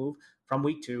double move from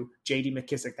week 2, J.D.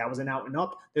 McKissic. That was an out and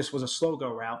up. This was a slow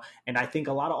go route. And I think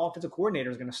a lot of offensive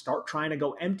coordinators are going to start trying to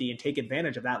go empty and take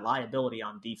advantage of that liability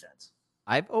on defense.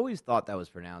 I've always thought that was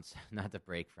pronounced, not to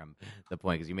break from the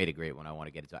point because you made a great one I want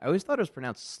to get into. I always thought it was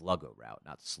pronounced sluggo route,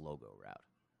 not slow-go route.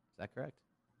 Is that correct?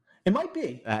 It might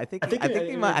be. I think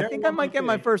I might get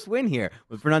my first win here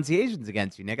with pronunciations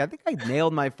against you, Nick. I think I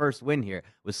nailed my first win here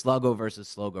with sluggo versus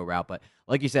slow-go route. But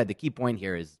like you said, the key point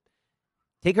here is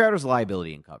Tay Crowder's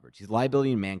liability in coverage. He's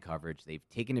liability in man coverage. They've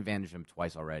taken advantage of him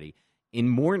twice already. In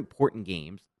more important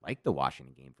games, like the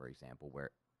Washington game, for example,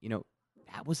 where,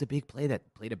 that was a big play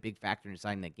that played a big factor in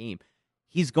deciding that game.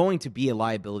 He's going to be a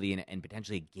liability and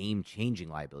potentially a game-changing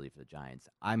liability for the Giants.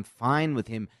 I'm fine with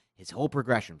him, his whole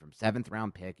progression from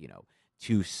 7th-round pick,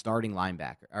 to starting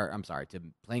linebacker, to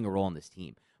playing a role on this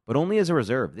team, but only as a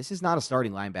reserve. This is not a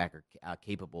starting linebacker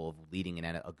capable of leading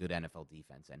a good NFL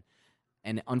defense.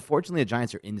 And unfortunately, the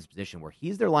Giants are in this position where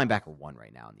he's their linebacker 1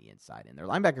 right now on the inside. And their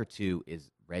linebacker 2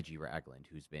 is Reggie Ragland,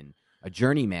 who's been a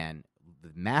journeyman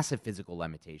with massive physical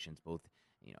limitations, both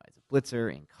as a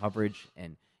blitzer and coverage.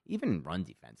 And even run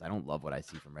defense. I don't love what I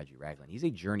see from Reggie Ragland. He's a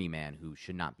journeyman who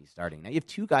should not be starting. Now, you have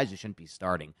two guys who shouldn't be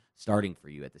starting for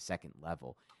you at the second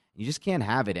level. You just can't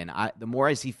have it. And the more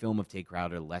I see film of Tay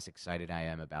Crowder, the less excited I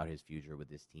am about his future with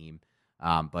this team.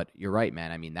 But you're right,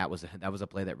 man. I mean, that was a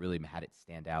play that really had it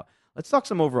stand out. Let's talk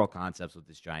some overall concepts with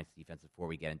this Giants defense before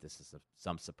we get into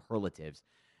some superlatives.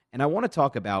 And I want to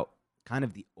talk about kind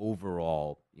of the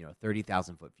overall,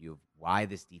 30,000-foot view of why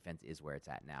this defense is where it's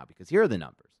at now. Because here are the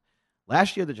numbers.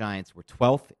 Last year, the Giants were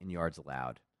 12th in yards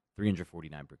allowed,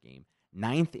 349 per game,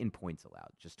 9th in points allowed,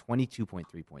 just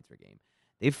 22.3 points per game.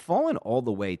 They've fallen all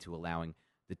the way to allowing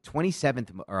the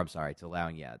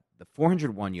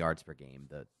 401 yards per game.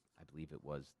 I believe it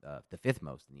was the fifth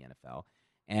most in the NFL,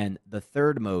 and the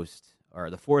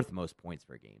fourth most points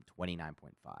per game,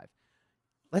 29.5.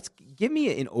 Give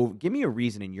me a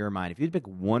reason in your mind, if you'd pick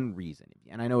one reason,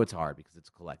 and I know it's hard because it's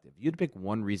collective. If you'd pick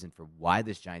one reason for why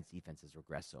this Giants defense has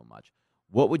regressed so much,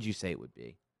 what would you say it would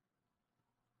be?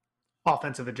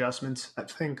 Offensive adjustments, I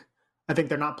think. I think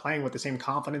they're not playing with the same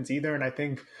confidence either. And I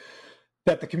think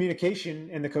that the communication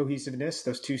and the cohesiveness,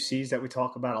 those two C's that we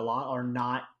talk about a lot, are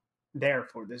not there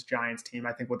for this Giants team.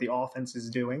 I think what the offense is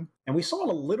doing, and we saw it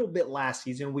a little bit last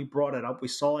season. We brought it up. We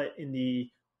saw it in the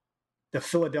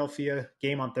Philadelphia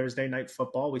game on Thursday Night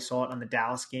Football. We saw it on the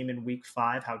Dallas game in Week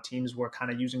 5, how teams were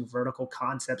kind of using vertical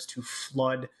concepts to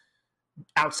flood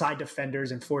outside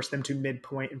defenders and force them to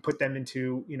midpoint and put them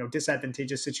into,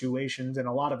 disadvantageous situations. And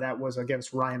a lot of that was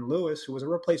against Ryan Lewis, who was a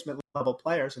replacement level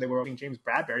player. So they were running James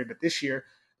Bradberry, but this year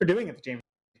they're doing it to James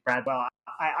Bradwell.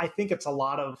 I think it's a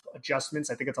lot of adjustments.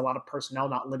 I think it's a lot of personnel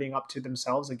not living up to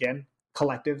themselves. Again,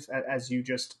 collective, as you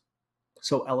just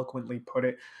so eloquently put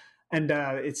it. And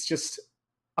it's just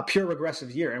a pure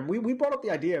regressive year. And we brought up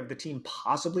the idea of the team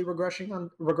possibly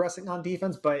regressing on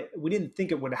defense, but we didn't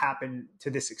think it would happen to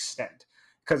this extent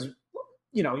because,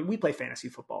 we play fantasy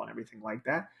football and everything like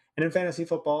that. And in fantasy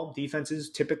football, defenses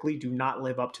typically do not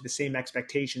live up to the same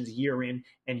expectations year in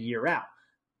and year out.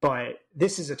 But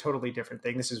this is a totally different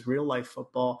thing. This is real life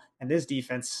football. And this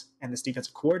defense and this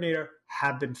defensive coordinator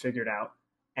have been figured out.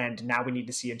 And now we need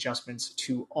to see adjustments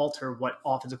to alter what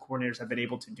offensive coordinators have been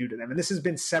able to do to them. And this has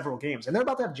been several games. And they're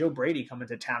about to have Joe Brady come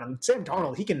into town. And Sam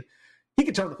Darnold, he can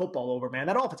turn the football over, man.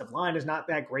 That offensive line is not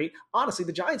that great. Honestly,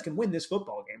 the Giants can win this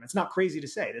football game. It's not crazy to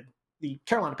say. The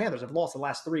Carolina Panthers have lost the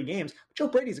last 3 games. But Joe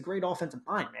Brady's a great offensive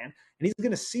mind, man. And he's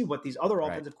going to see what these other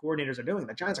offensive coordinators are doing.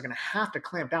 The Giants are going to have to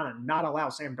clamp down and not allow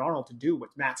Sam Darnold to do what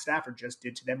Matt Stafford just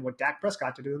did to them, what Dak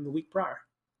Prescott to do in the week prior.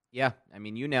 Yeah, I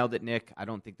mean, you nailed it, Nick. I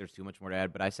don't think there's too much more to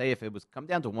add, but I say if it was come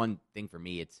down to one thing for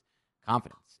me, it's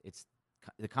confidence. It's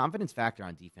the confidence factor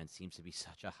on defense seems to be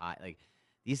such a high.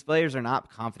 These players are not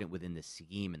confident within the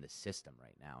scheme and the system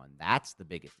right now, and that's the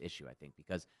biggest issue, I think,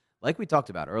 because like we talked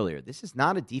about earlier, this is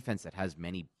not a defense that has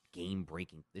many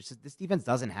game-breaking. This defense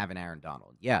doesn't have an Aaron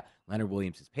Donald. Yeah, Leonard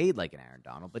Williams is paid like an Aaron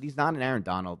Donald, but he's not an Aaron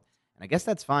Donald, and I guess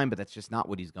that's fine, but that's just not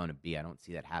what he's going to be. I don't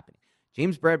see that happening.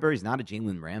 James Bradberry is not a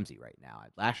Jalen Ramsey right now.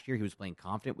 Last year, he was playing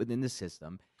confident within the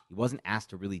system. He wasn't asked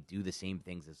to really do the same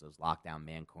things as those lockdown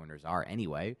man corners are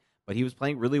anyway, but he was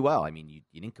playing really well. I mean, you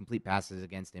didn't complete passes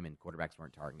against him, and quarterbacks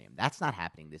weren't targeting him. That's not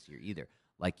happening this year either,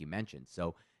 like you mentioned.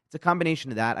 So it's a combination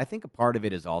of that. I think a part of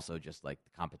it is also just like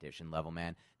the competition level,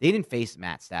 man. They didn't face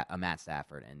Matt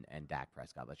Stafford and Dak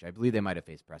Prescott last year. I believe they might have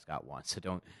faced Prescott once, so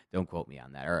don't quote me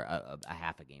on that, or a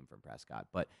half a game from Prescott.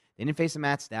 But they didn't face a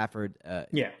Matt Stafford, and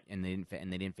they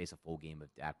didn't face a full game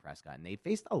of Dak Prescott, and they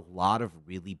faced a lot of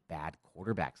really bad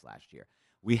quarterbacks last year.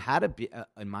 We had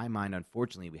in my mind,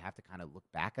 unfortunately, we have to kind of look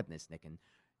back at this, Nick, and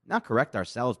not correct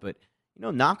ourselves, but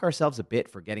knock ourselves a bit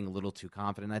for getting a little too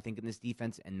confident, I think, in this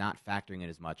defense and not factoring in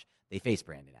as much. They faced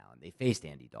Brandon Allen. They faced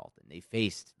Andy Dalton. They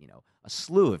faced, a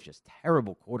slew of just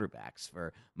terrible quarterbacks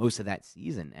for most of that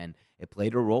season. And it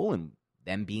played a role in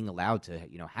them being allowed to,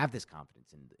 have this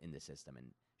confidence in the system and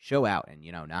show out and,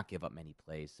 not give up many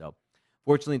plays. So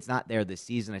fortunately, it's not there this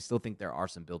season. I still think there are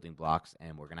some building blocks,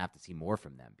 and we're going to have to see more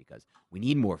from them because we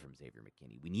need more from Xavier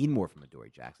McKinney. We need more from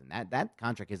Adoree Jackson. That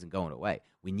contract isn't going away.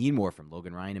 We need more from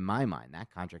Logan Ryan in my mind.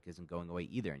 That contract isn't going away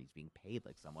either, and he's being paid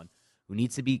like someone who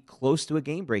needs to be close to a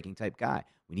game-breaking type guy.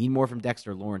 We need more from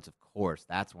Dexter Lawrence, of course.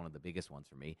 That's one of the biggest ones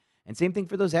for me. And same thing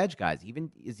for those edge guys.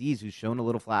 Even Azeez, who's shown a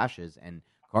little flashes, and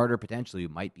Carter potentially, who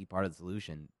might be part of the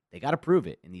solution. They got to prove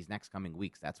it in these next coming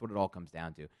weeks. That's what it all comes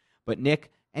down to. But,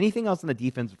 Nick, anything else on the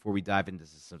defense before we dive into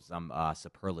some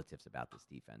superlatives about this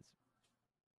defense?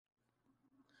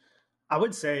 I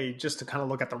would say just to kind of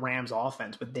look at the Rams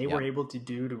offense, what they were able to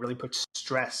do to really put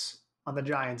stress on the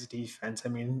Giants defense. I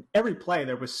mean, every play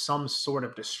there was some sort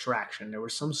of distraction. There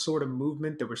was some sort of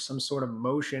movement. There was some sort of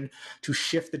motion to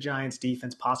shift the Giants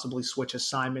defense, possibly switch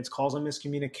assignments, cause a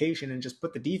miscommunication, and just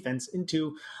put the defense into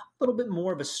a little bit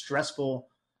more of a stressful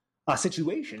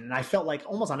situation. And I felt like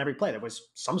almost on every play, there was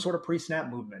some sort of pre-snap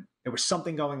movement. There was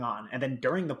something going on. And then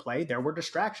during the play, there were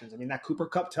distractions. I mean, that Cooper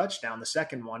Kupp touchdown, the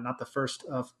second one, not the first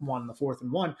one, the 4th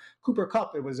and 1. Cooper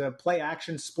Kupp, it was a play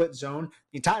action split zone.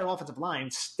 The entire offensive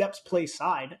line steps play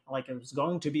side like it was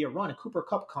going to be a run. And Cooper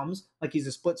Kupp comes like he's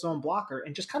a split zone blocker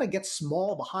and just kind of gets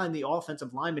small behind the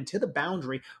offensive lineman to the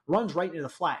boundary, runs right into the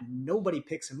flat. And nobody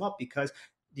picks him up because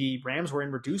the Rams were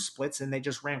in reduced splits and they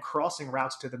just ran crossing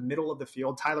routes to the middle of the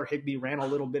field. Tyler Higbee ran a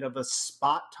little bit of a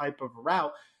spot type of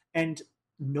route, and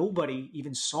nobody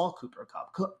even saw Cooper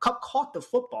Kupp. Kupp caught the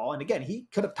football, and again, he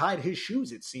could have tied his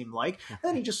shoes, it seemed like. And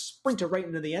then he just sprinted right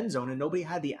into the end zone, and nobody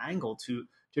had the angle to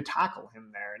tackle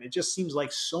him there. And it just seems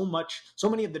like so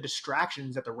many of the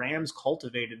distractions that the Rams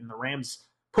cultivated and the Rams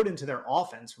put into their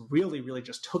offense really, really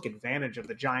just took advantage of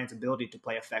the Giants' ability to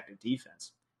play effective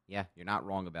defense. Yeah, you're not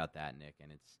wrong about that, Nick.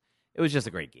 And it was just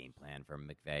a great game plan from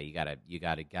McVay. You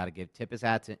gotta give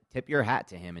tip your hat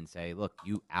to him and say, look,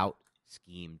 you out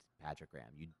schemed Patrick Graham.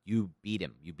 You beat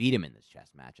him. You beat him in this chess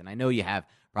match. And I know you have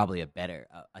probably a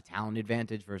talent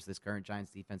advantage versus this current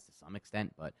Giants defense to some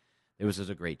extent, but it was just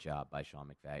a great job by Sean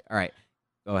McVay. All right,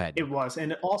 go ahead. It was,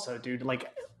 and also, dude,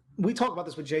 like we talk about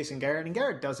this with Jason Garrett, and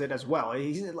Garrett does it as well.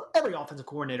 Every offensive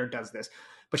coordinator does this,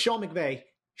 but Sean McVay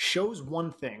shows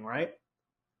one thing, right?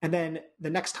 And then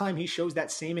the next time he shows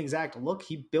that same exact look,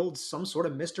 he builds some sort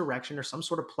of misdirection or some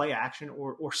sort of play action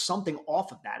or something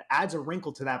off of that, adds a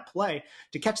wrinkle to that play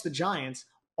to catch the Giants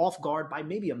off guard by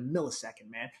maybe a millisecond,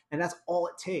 man. And that's all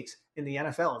it takes in the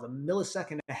NFL is a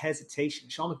millisecond of hesitation.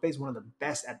 Sean McVay is one of the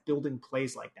best at building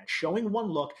plays like that, showing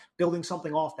one look, building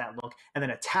something off that look, and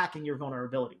then attacking your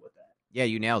vulnerability with that. Yeah,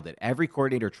 you nailed it. Every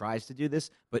coordinator tries to do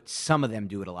this, but some of them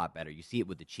do it a lot better. You see it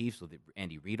with the Chiefs, with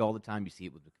Andy Reid all the time. You see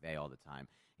it with McVay all the time.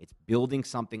 It's building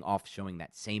something off, showing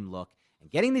that same look,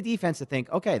 and getting the defense to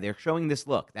think, okay, they're showing this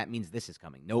look. That means this is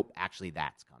coming. Nope, actually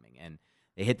that's coming. And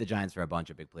they hit the Giants for a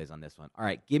bunch of big plays on this one. All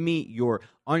right, give me your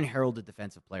unheralded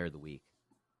defensive player of the week.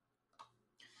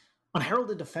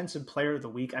 Unheralded defensive player of the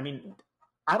week. I mean,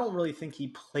 I don't really think he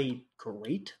played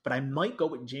great, but I might go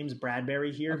with James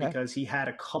Bradberry here because he had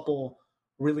a couple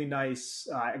really nice,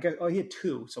 he had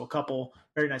two, so a couple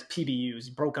very nice PBUs.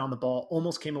 He broke on the ball,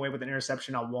 almost came away with an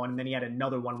interception on one, and then he had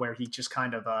another one where he just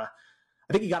kind of, I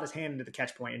think he got his hand into the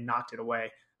catch point and knocked it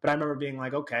away. But I remember being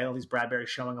like, okay, at least Bradberry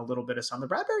showing a little bit of something.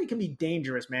 Bradberry can be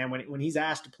dangerous, man, when he's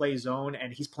asked to play zone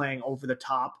and he's playing over the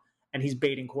top and he's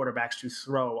baiting quarterbacks to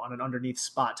throw on an underneath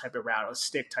spot type of route, a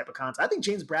stick type of concept. I think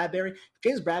James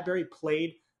Bradberry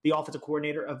played the offensive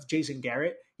coordinator of Jason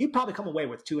Garrett, he'd probably come away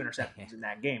with 2 interceptions in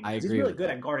that game. He's really good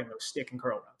at guarding those stick and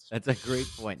curl routes. That's a great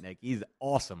point, Nick. He's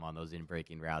awesome on those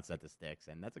in-breaking routes at the sticks,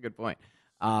 and that's a good point.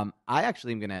 I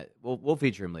actually am going to – we'll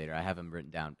feature him later. I have him written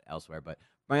down elsewhere, but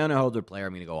my unheralded player,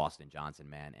 I'm going to go Austin Johnson,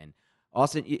 man. And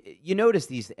Austin, you notice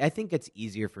these – I think it's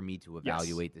easier for me to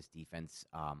evaluate this defense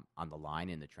on the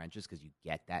line in the trenches because you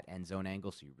get that end zone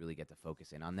angle, so you really get to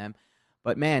focus in on them.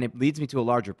 But, man, it leads me to a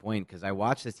larger point because I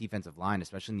watch this defensive line,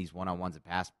 especially in these one-on-ones and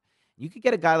pass. You could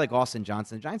get a guy like Austin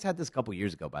Johnson. The Giants had this a couple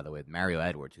years ago, by the way, with Mario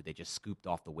Edwards, who they just scooped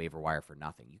off the waiver wire for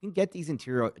nothing. You can get these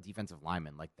interior defensive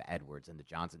linemen like the Edwards and the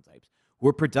Johnson types who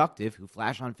are productive, who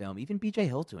flash on film, even B.J.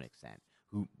 Hill to an extent,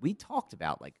 who we talked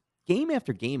about, like, game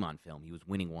after game on film, he was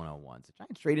winning one-on-ones. The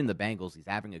Giants trade in the Bengals. He's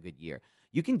having a good year.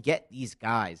 You can get these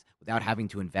guys without having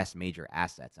to invest major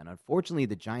assets. And unfortunately,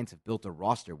 the Giants have built a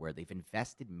roster where they've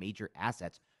invested major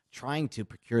assets trying to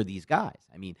procure these guys.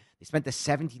 I mean, they spent the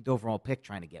 17th overall pick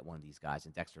trying to get one of these guys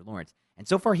in Dexter Lawrence. And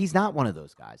so far, he's not one of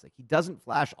those guys. Like, he doesn't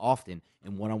flash often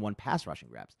in one-on-one pass rushing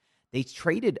reps. They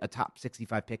traded a top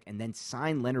 65 pick and then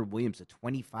signed Leonard Williams a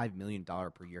 $25 million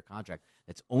per year contract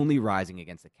that's only rising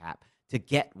against the cap to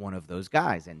get one of those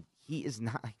guys. And he's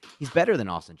better than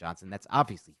Austin Johnson. That's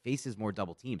obviously faces more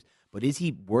double teams. But is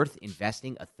he worth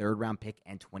investing a third-round pick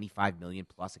and $25 million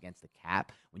plus against the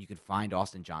cap when you could find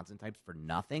Austin Johnson types for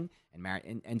nothing?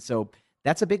 And so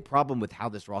that's a big problem with how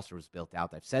this roster was built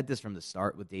out. I've said this from the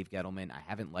start with Dave Gettleman. I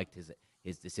haven't liked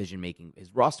his decision-making,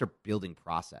 his roster-building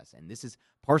process. And this is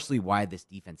partially why this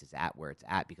defense is at where it's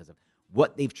at, because of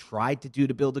what they've tried to do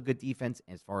to build a good defense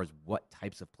as far as what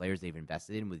types of players they've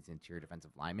invested in with these interior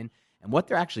defensive linemen and what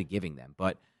they're actually giving them.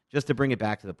 But just to bring it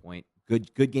back to the point,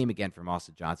 good game again from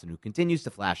Austin Johnson, who continues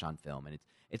to flash on film. And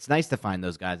it's nice to find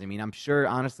those guys. I mean, I'm sure,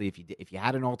 honestly, if you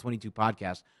had an All-22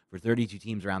 podcast for 32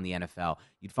 teams around the NFL,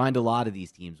 you'd find a lot of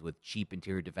these teams with cheap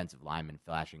interior defensive linemen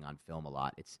flashing on film a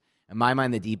lot. in my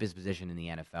mind, the deepest position in the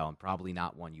NFL, and probably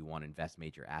not one you want to invest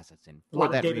major assets in. A lot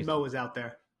of that David reason. Moe is out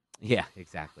there. Yeah,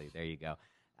 exactly. There you go.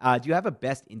 Do you have a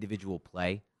best individual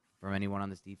play from anyone on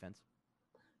this defense?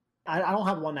 I don't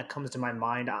have one that comes to my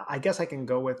mind. I guess I can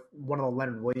go with one of the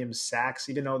Leonard Williams sacks,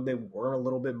 even though they were a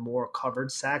little bit more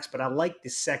covered sacks. But I like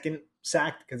the second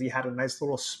sack because he had a nice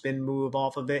little spin move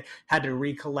off of it, had to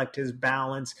recollect his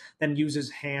balance, then use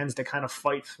his hands to kind of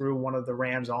fight through one of the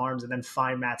Rams' arms and then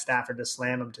find Matt Stafford to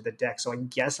slam him to the deck. So I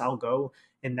guess I'll go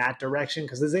in that direction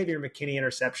because the Xavier McKinney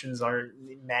interceptions are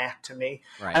meh to me.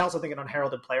 Right. I also think an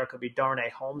unheralded player could be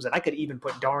Darnay Holmes, and I could even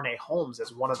put Darnay Holmes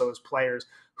as one of those players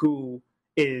who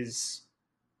is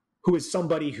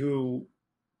somebody who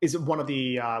is one of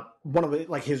the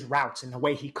like his routes and the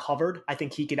way he covered. I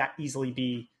think he could easily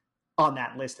be on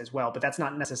that list as well, but that's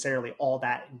not necessarily all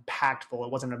that impactful.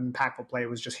 It wasn't an impactful play. It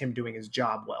was just him doing his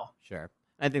job well. Sure.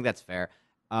 I think that's fair.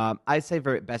 I'd say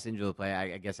for best individual play,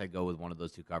 I guess I'd go with one of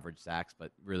those two coverage sacks,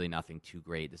 but really nothing too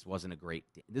great. This wasn't a great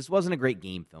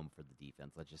game film for the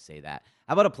defense. Let's just say that.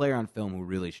 How about a player on film who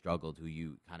really struggled, who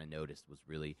you kind of noticed was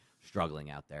really struggling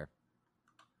out there?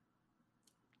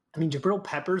 I mean, Jabril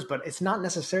Peppers, but it's not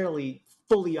necessarily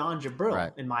fully on Jabril,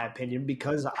 right, in my opinion,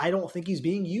 because I don't think he's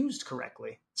being used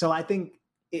correctly. So I think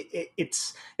it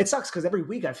sucks because every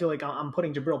week I feel like I'm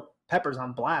putting Jabril Peppers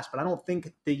on blast, but I don't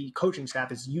think the coaching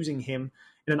staff is using him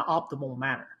in an optimal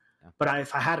manner. Yeah. But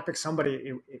if I had to pick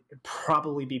somebody, it'd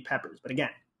probably be Peppers. But again,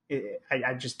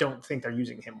 I just don't think they're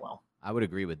using him well. I would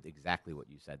agree with exactly what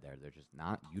you said there. They're just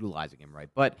not utilizing him right.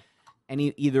 But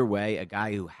either way, a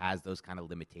guy who has those kind of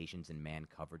limitations in man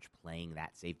coverage playing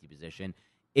that safety position,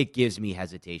 it gives me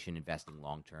hesitation investing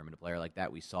long-term in a player like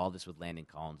that. We saw this with Landon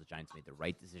Collins. The Giants made the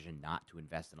right decision not to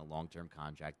invest in a long-term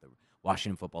contract. The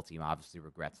Washington football team obviously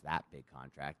regrets that big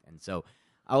contract. And so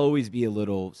I'll always be a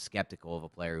little skeptical of a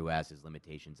player who has his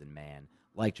limitations in man,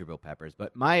 like Jabril Peppers.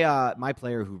 But my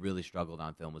player who really struggled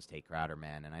on film was Tate Crowder,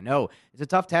 man. And I know it's a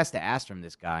tough task to ask from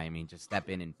this guy. I mean, just step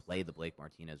in and play the Blake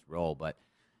Martinez role. But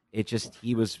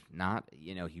he was not,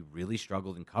 he really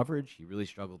struggled in coverage. He really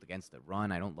struggled against the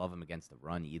run. I don't love him against the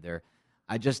run either.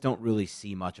 I just don't really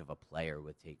see much of a player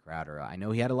with Tate Crowder. I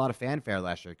know he had a lot of fanfare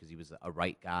last year because he was a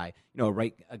right guy,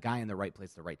 a guy in the right place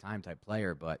at the right time type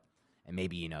player. And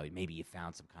maybe you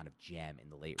found some kind of gem in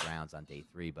the late rounds on day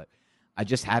 3. But I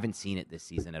just haven't seen it this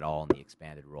season at all in the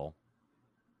expanded role.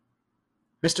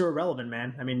 Mr. Irrelevant,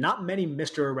 man. I mean, not many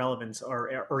Mr. Irrelevants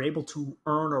are able to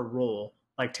earn a role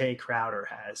like Tate Crowder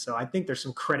has. So I think there's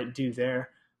some credit due there.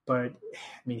 But, I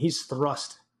mean, he's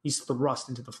thrust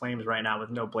into the flames right now with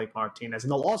no Blake Martinez.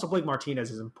 And the loss of Blake Martinez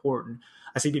is important.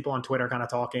 I see people on Twitter kind of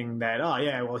talking that, oh,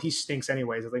 yeah, well, he stinks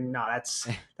anyways. I'm like, no, that's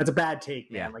a bad take,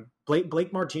 man. Yeah. Like,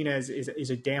 Blake Martinez is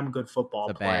a damn good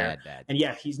football player. Bad. And,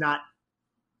 yeah, he's not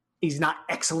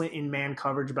excellent in man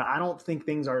coverage, but I don't think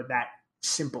things are that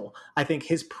simple. I think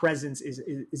his presence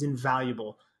is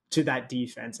invaluable to that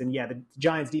defense. And yeah, the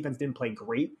Giants defense didn't play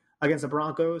great against the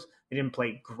Broncos. They didn't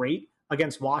play great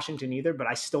against Washington either, but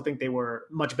I still think they were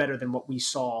much better than what we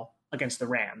saw against the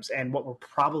Rams and what we're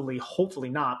probably, hopefully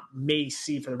not, may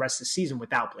see for the rest of the season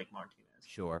without Blake Martinez.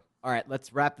 Sure. All right,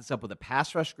 let's wrap this up with a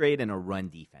pass rush grade and a run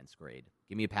defense grade.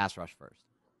 Give me a pass rush first.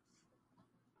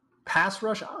 Pass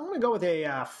rush, I'm going to go with a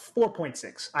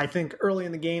 4.6. I think early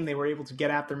in the game they were able to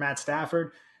get after Matt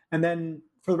Stafford, and then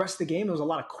for the rest of the game, there was a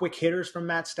lot of quick hitters from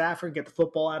Matt Stafford, get the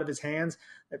football out of his hands.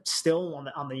 Still,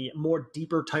 on the more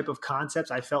deeper type of concepts,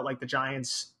 I felt like the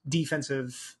Giants'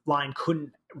 defensive line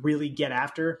couldn't really get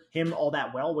after him all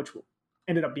that well, which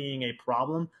ended up being a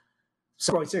problem.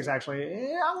 So 4.6,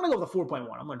 actually. I'm going to go with a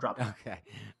 4.1. I'm going to drop it. Okay.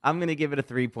 I'm going to give it a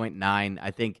 3.9.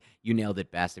 I think you nailed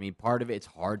it best. I mean, part of it's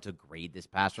hard to grade this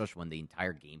pass rush when the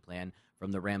entire game plan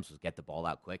from the Rams was get the ball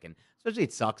out quick. And especially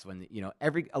it sucks when,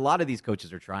 a lot of these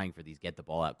coaches are trying for these get the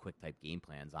ball out quick type game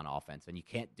plans on offense, and you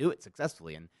can't do it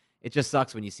successfully. And it just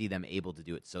sucks when you see them able to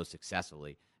do it so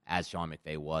successfully as Sean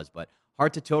McVay was. But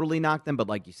hard to totally knock them. But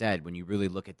like you said, when you really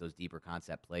look at those deeper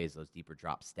concept plays, those deeper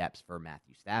drop steps for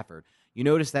Matthew Stafford, you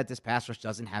notice that this pass rush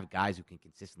doesn't have guys who can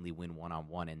consistently win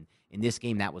one-on-one. And in this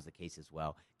game, that was the case as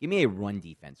well. Give me a run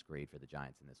defense grade for the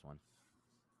Giants in this one.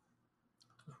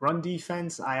 Run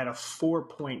defense, I had a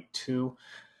 4.2.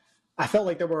 I felt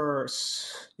like there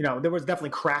was definitely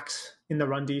cracks in the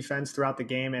run defense throughout the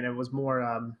game, and it was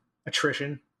more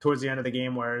attrition towards the end of the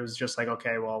game where it was just like,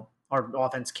 okay, well, our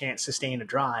offense can't sustain a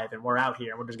drive, and we're out here,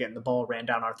 and we're just getting the ball ran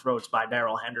down our throats by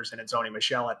Darrell Henderson and Sony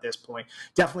Michel at this point.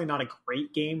 Definitely not a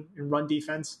great game in run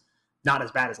defense. Not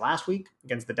as bad as last week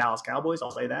against the Dallas Cowboys,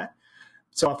 I'll say that.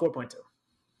 So a 4.2.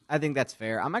 I think that's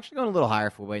fair. I'm actually going a little higher,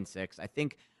 4.6. I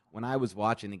think when I was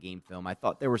watching the game film, I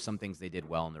thought there were some things they did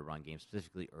well in the run game,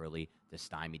 specifically early to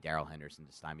stymie Darrell Henderson,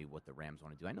 to stymie what the Rams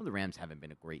want to do. I know the Rams haven't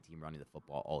been a great team running the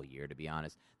football all year, to be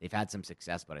honest. They've had some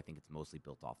success, but I think it's mostly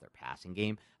built off their passing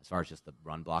game. As far as just the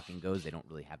run blocking goes, they don't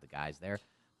really have the guys there.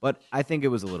 But I think it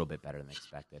was a little bit better than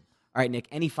expected. All right, Nick,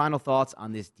 any final thoughts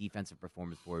on this defensive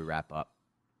performance before we wrap up?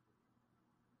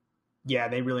 Yeah,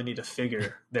 they really need to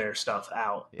figure their stuff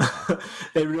out. Yeah.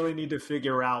 They really need to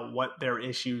figure out what their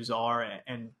issues are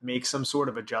and make some sort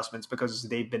of adjustments, because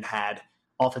they've been had.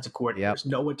 Offensive coordinators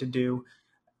know what to do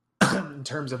in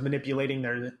terms of manipulating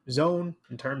their zone,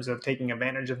 in terms of taking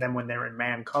advantage of them when they're in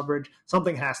man coverage.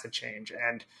 Something has to change,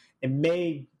 and it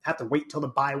may have to wait till the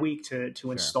bye week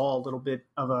to install a little bit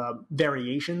of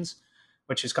variations,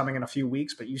 which is coming in a few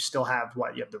weeks, but you still have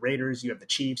you have the Raiders, you have the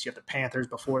Chiefs, you have the Panthers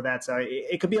before that. So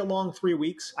it could be a long 3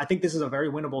 weeks. I think this is a very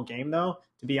winnable game, though,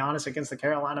 to be honest, against the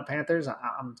Carolina Panthers.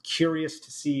 I'm curious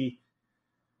to see.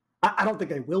 I don't think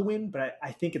they will win, but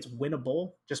I think it's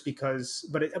winnable just because,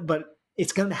 but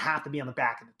it's going to have to be on the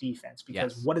back of the defense,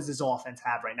 because what does this offense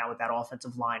have right now with that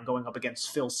offensive line going up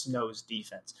against Phil Snow's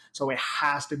defense? So it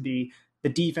has to be the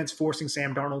defense forcing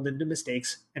Sam Darnold into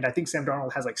mistakes. And I think Sam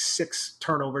Darnold has like 6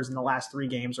 turnovers in the last 3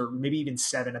 games, or maybe even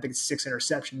 7. I think it's 6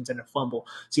 interceptions and a fumble.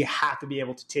 So you have to be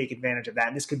able to take advantage of that.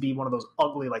 And this could be one of those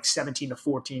ugly, like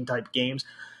 17-14 type games.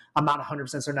 I'm not 100%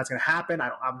 certain that's going to happen.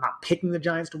 I'm not picking the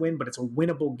Giants to win, but it's a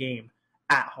winnable game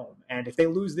at home. And if they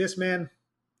lose this, man,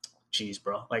 geez,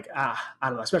 bro. Like, I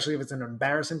don't know, especially if it's in an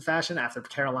embarrassing fashion after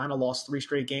Carolina lost 3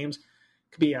 straight games. It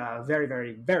could be a very,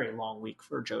 very, very long week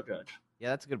for Joe Judge. Yeah,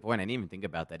 that's a good point. I didn't even think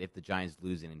about that. If the Giants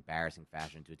lose in embarrassing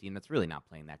fashion to a team that's really not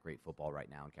playing that great football right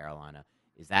now in Carolina,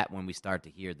 is that when we start to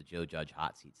hear the Joe Judge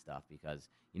hot seat stuff? Because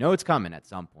you know it's coming at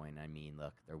some point. I mean,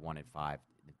 look, they're 1-5.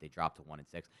 If they drop to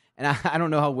 1-6, and I don't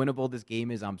know how winnable this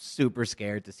game is. I'm super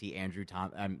scared to see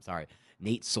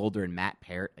Nate Solder and Matt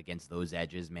Parrott against those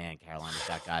edges. Man, Carolina's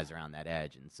got guys around that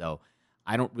edge, and so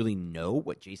I don't really know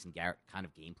what Jason Garrett kind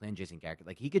of game plan. Jason Garrett,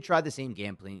 like, he could try the same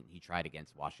game plan he tried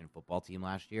against Washington football team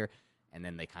last year. And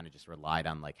then they kind of just relied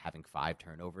on, like, having 5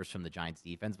 turnovers from the Giants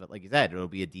defense. But like you said, it'll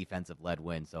be a defensive-led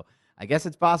win. So I guess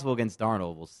it's possible against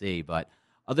Darnold. We'll see. But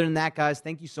other than that, guys,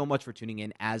 thank you so much for tuning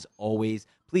in. As always,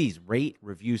 please rate,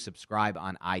 review, subscribe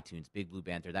on iTunes, Big Blue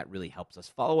Banter. That really helps us.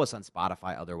 Follow us on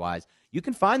Spotify. Otherwise, you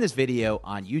can find this video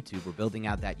on YouTube. We're building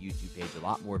out that YouTube page. A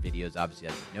lot more videos, obviously,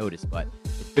 as you've noticed. But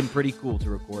it's been pretty cool to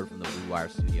record from the Blue Wire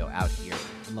studio out here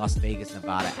in Las Vegas,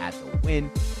 Nevada at the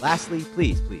Wynn. Lastly,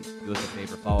 please do us a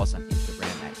favor. Follow us on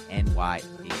Instagram at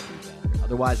NYBlueBanter.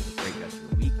 Otherwise, have a great rest of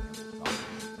your week.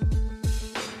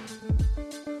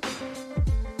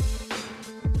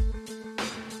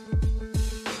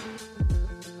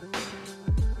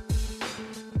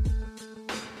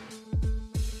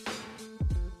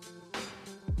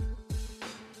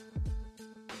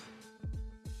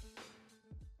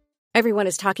 Everyone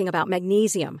is talking about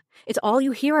magnesium. It's all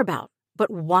you hear about. But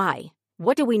why?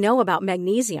 What do we know about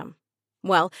magnesium?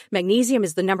 Well, magnesium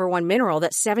is the #1 mineral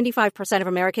that 75% of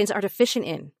Americans are deficient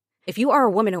in. If you are a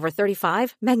woman over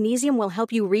 35, magnesium will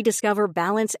help you rediscover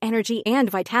balance, energy, and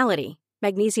vitality.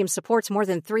 Magnesium supports more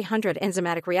than 300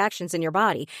 enzymatic reactions in your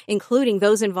body, including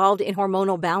those involved in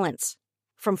hormonal balance.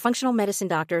 From functional medicine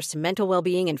doctors to mental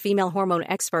well-being and female hormone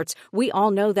experts, we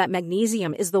all know that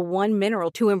magnesium is the one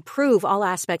mineral to improve all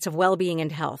aspects of well-being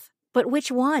and health. But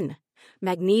which one?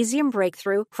 Magnesium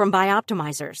Breakthrough from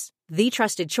Bioptimizers, the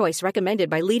trusted choice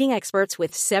recommended by leading experts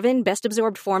with 7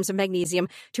 best-absorbed forms of magnesium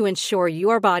to ensure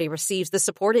your body receives the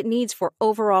support it needs for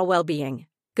overall well-being.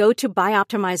 Go to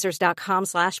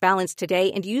bioptimizers.com/balance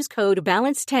today and use code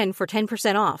BALANCE10 for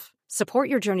 10% off. Support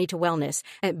your journey to wellness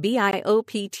at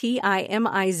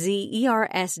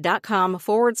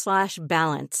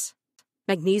bioptimizers.com/balance.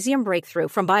 Magnesium Breakthrough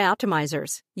from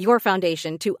Bioptimizers, your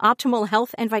foundation to optimal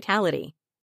health and vitality.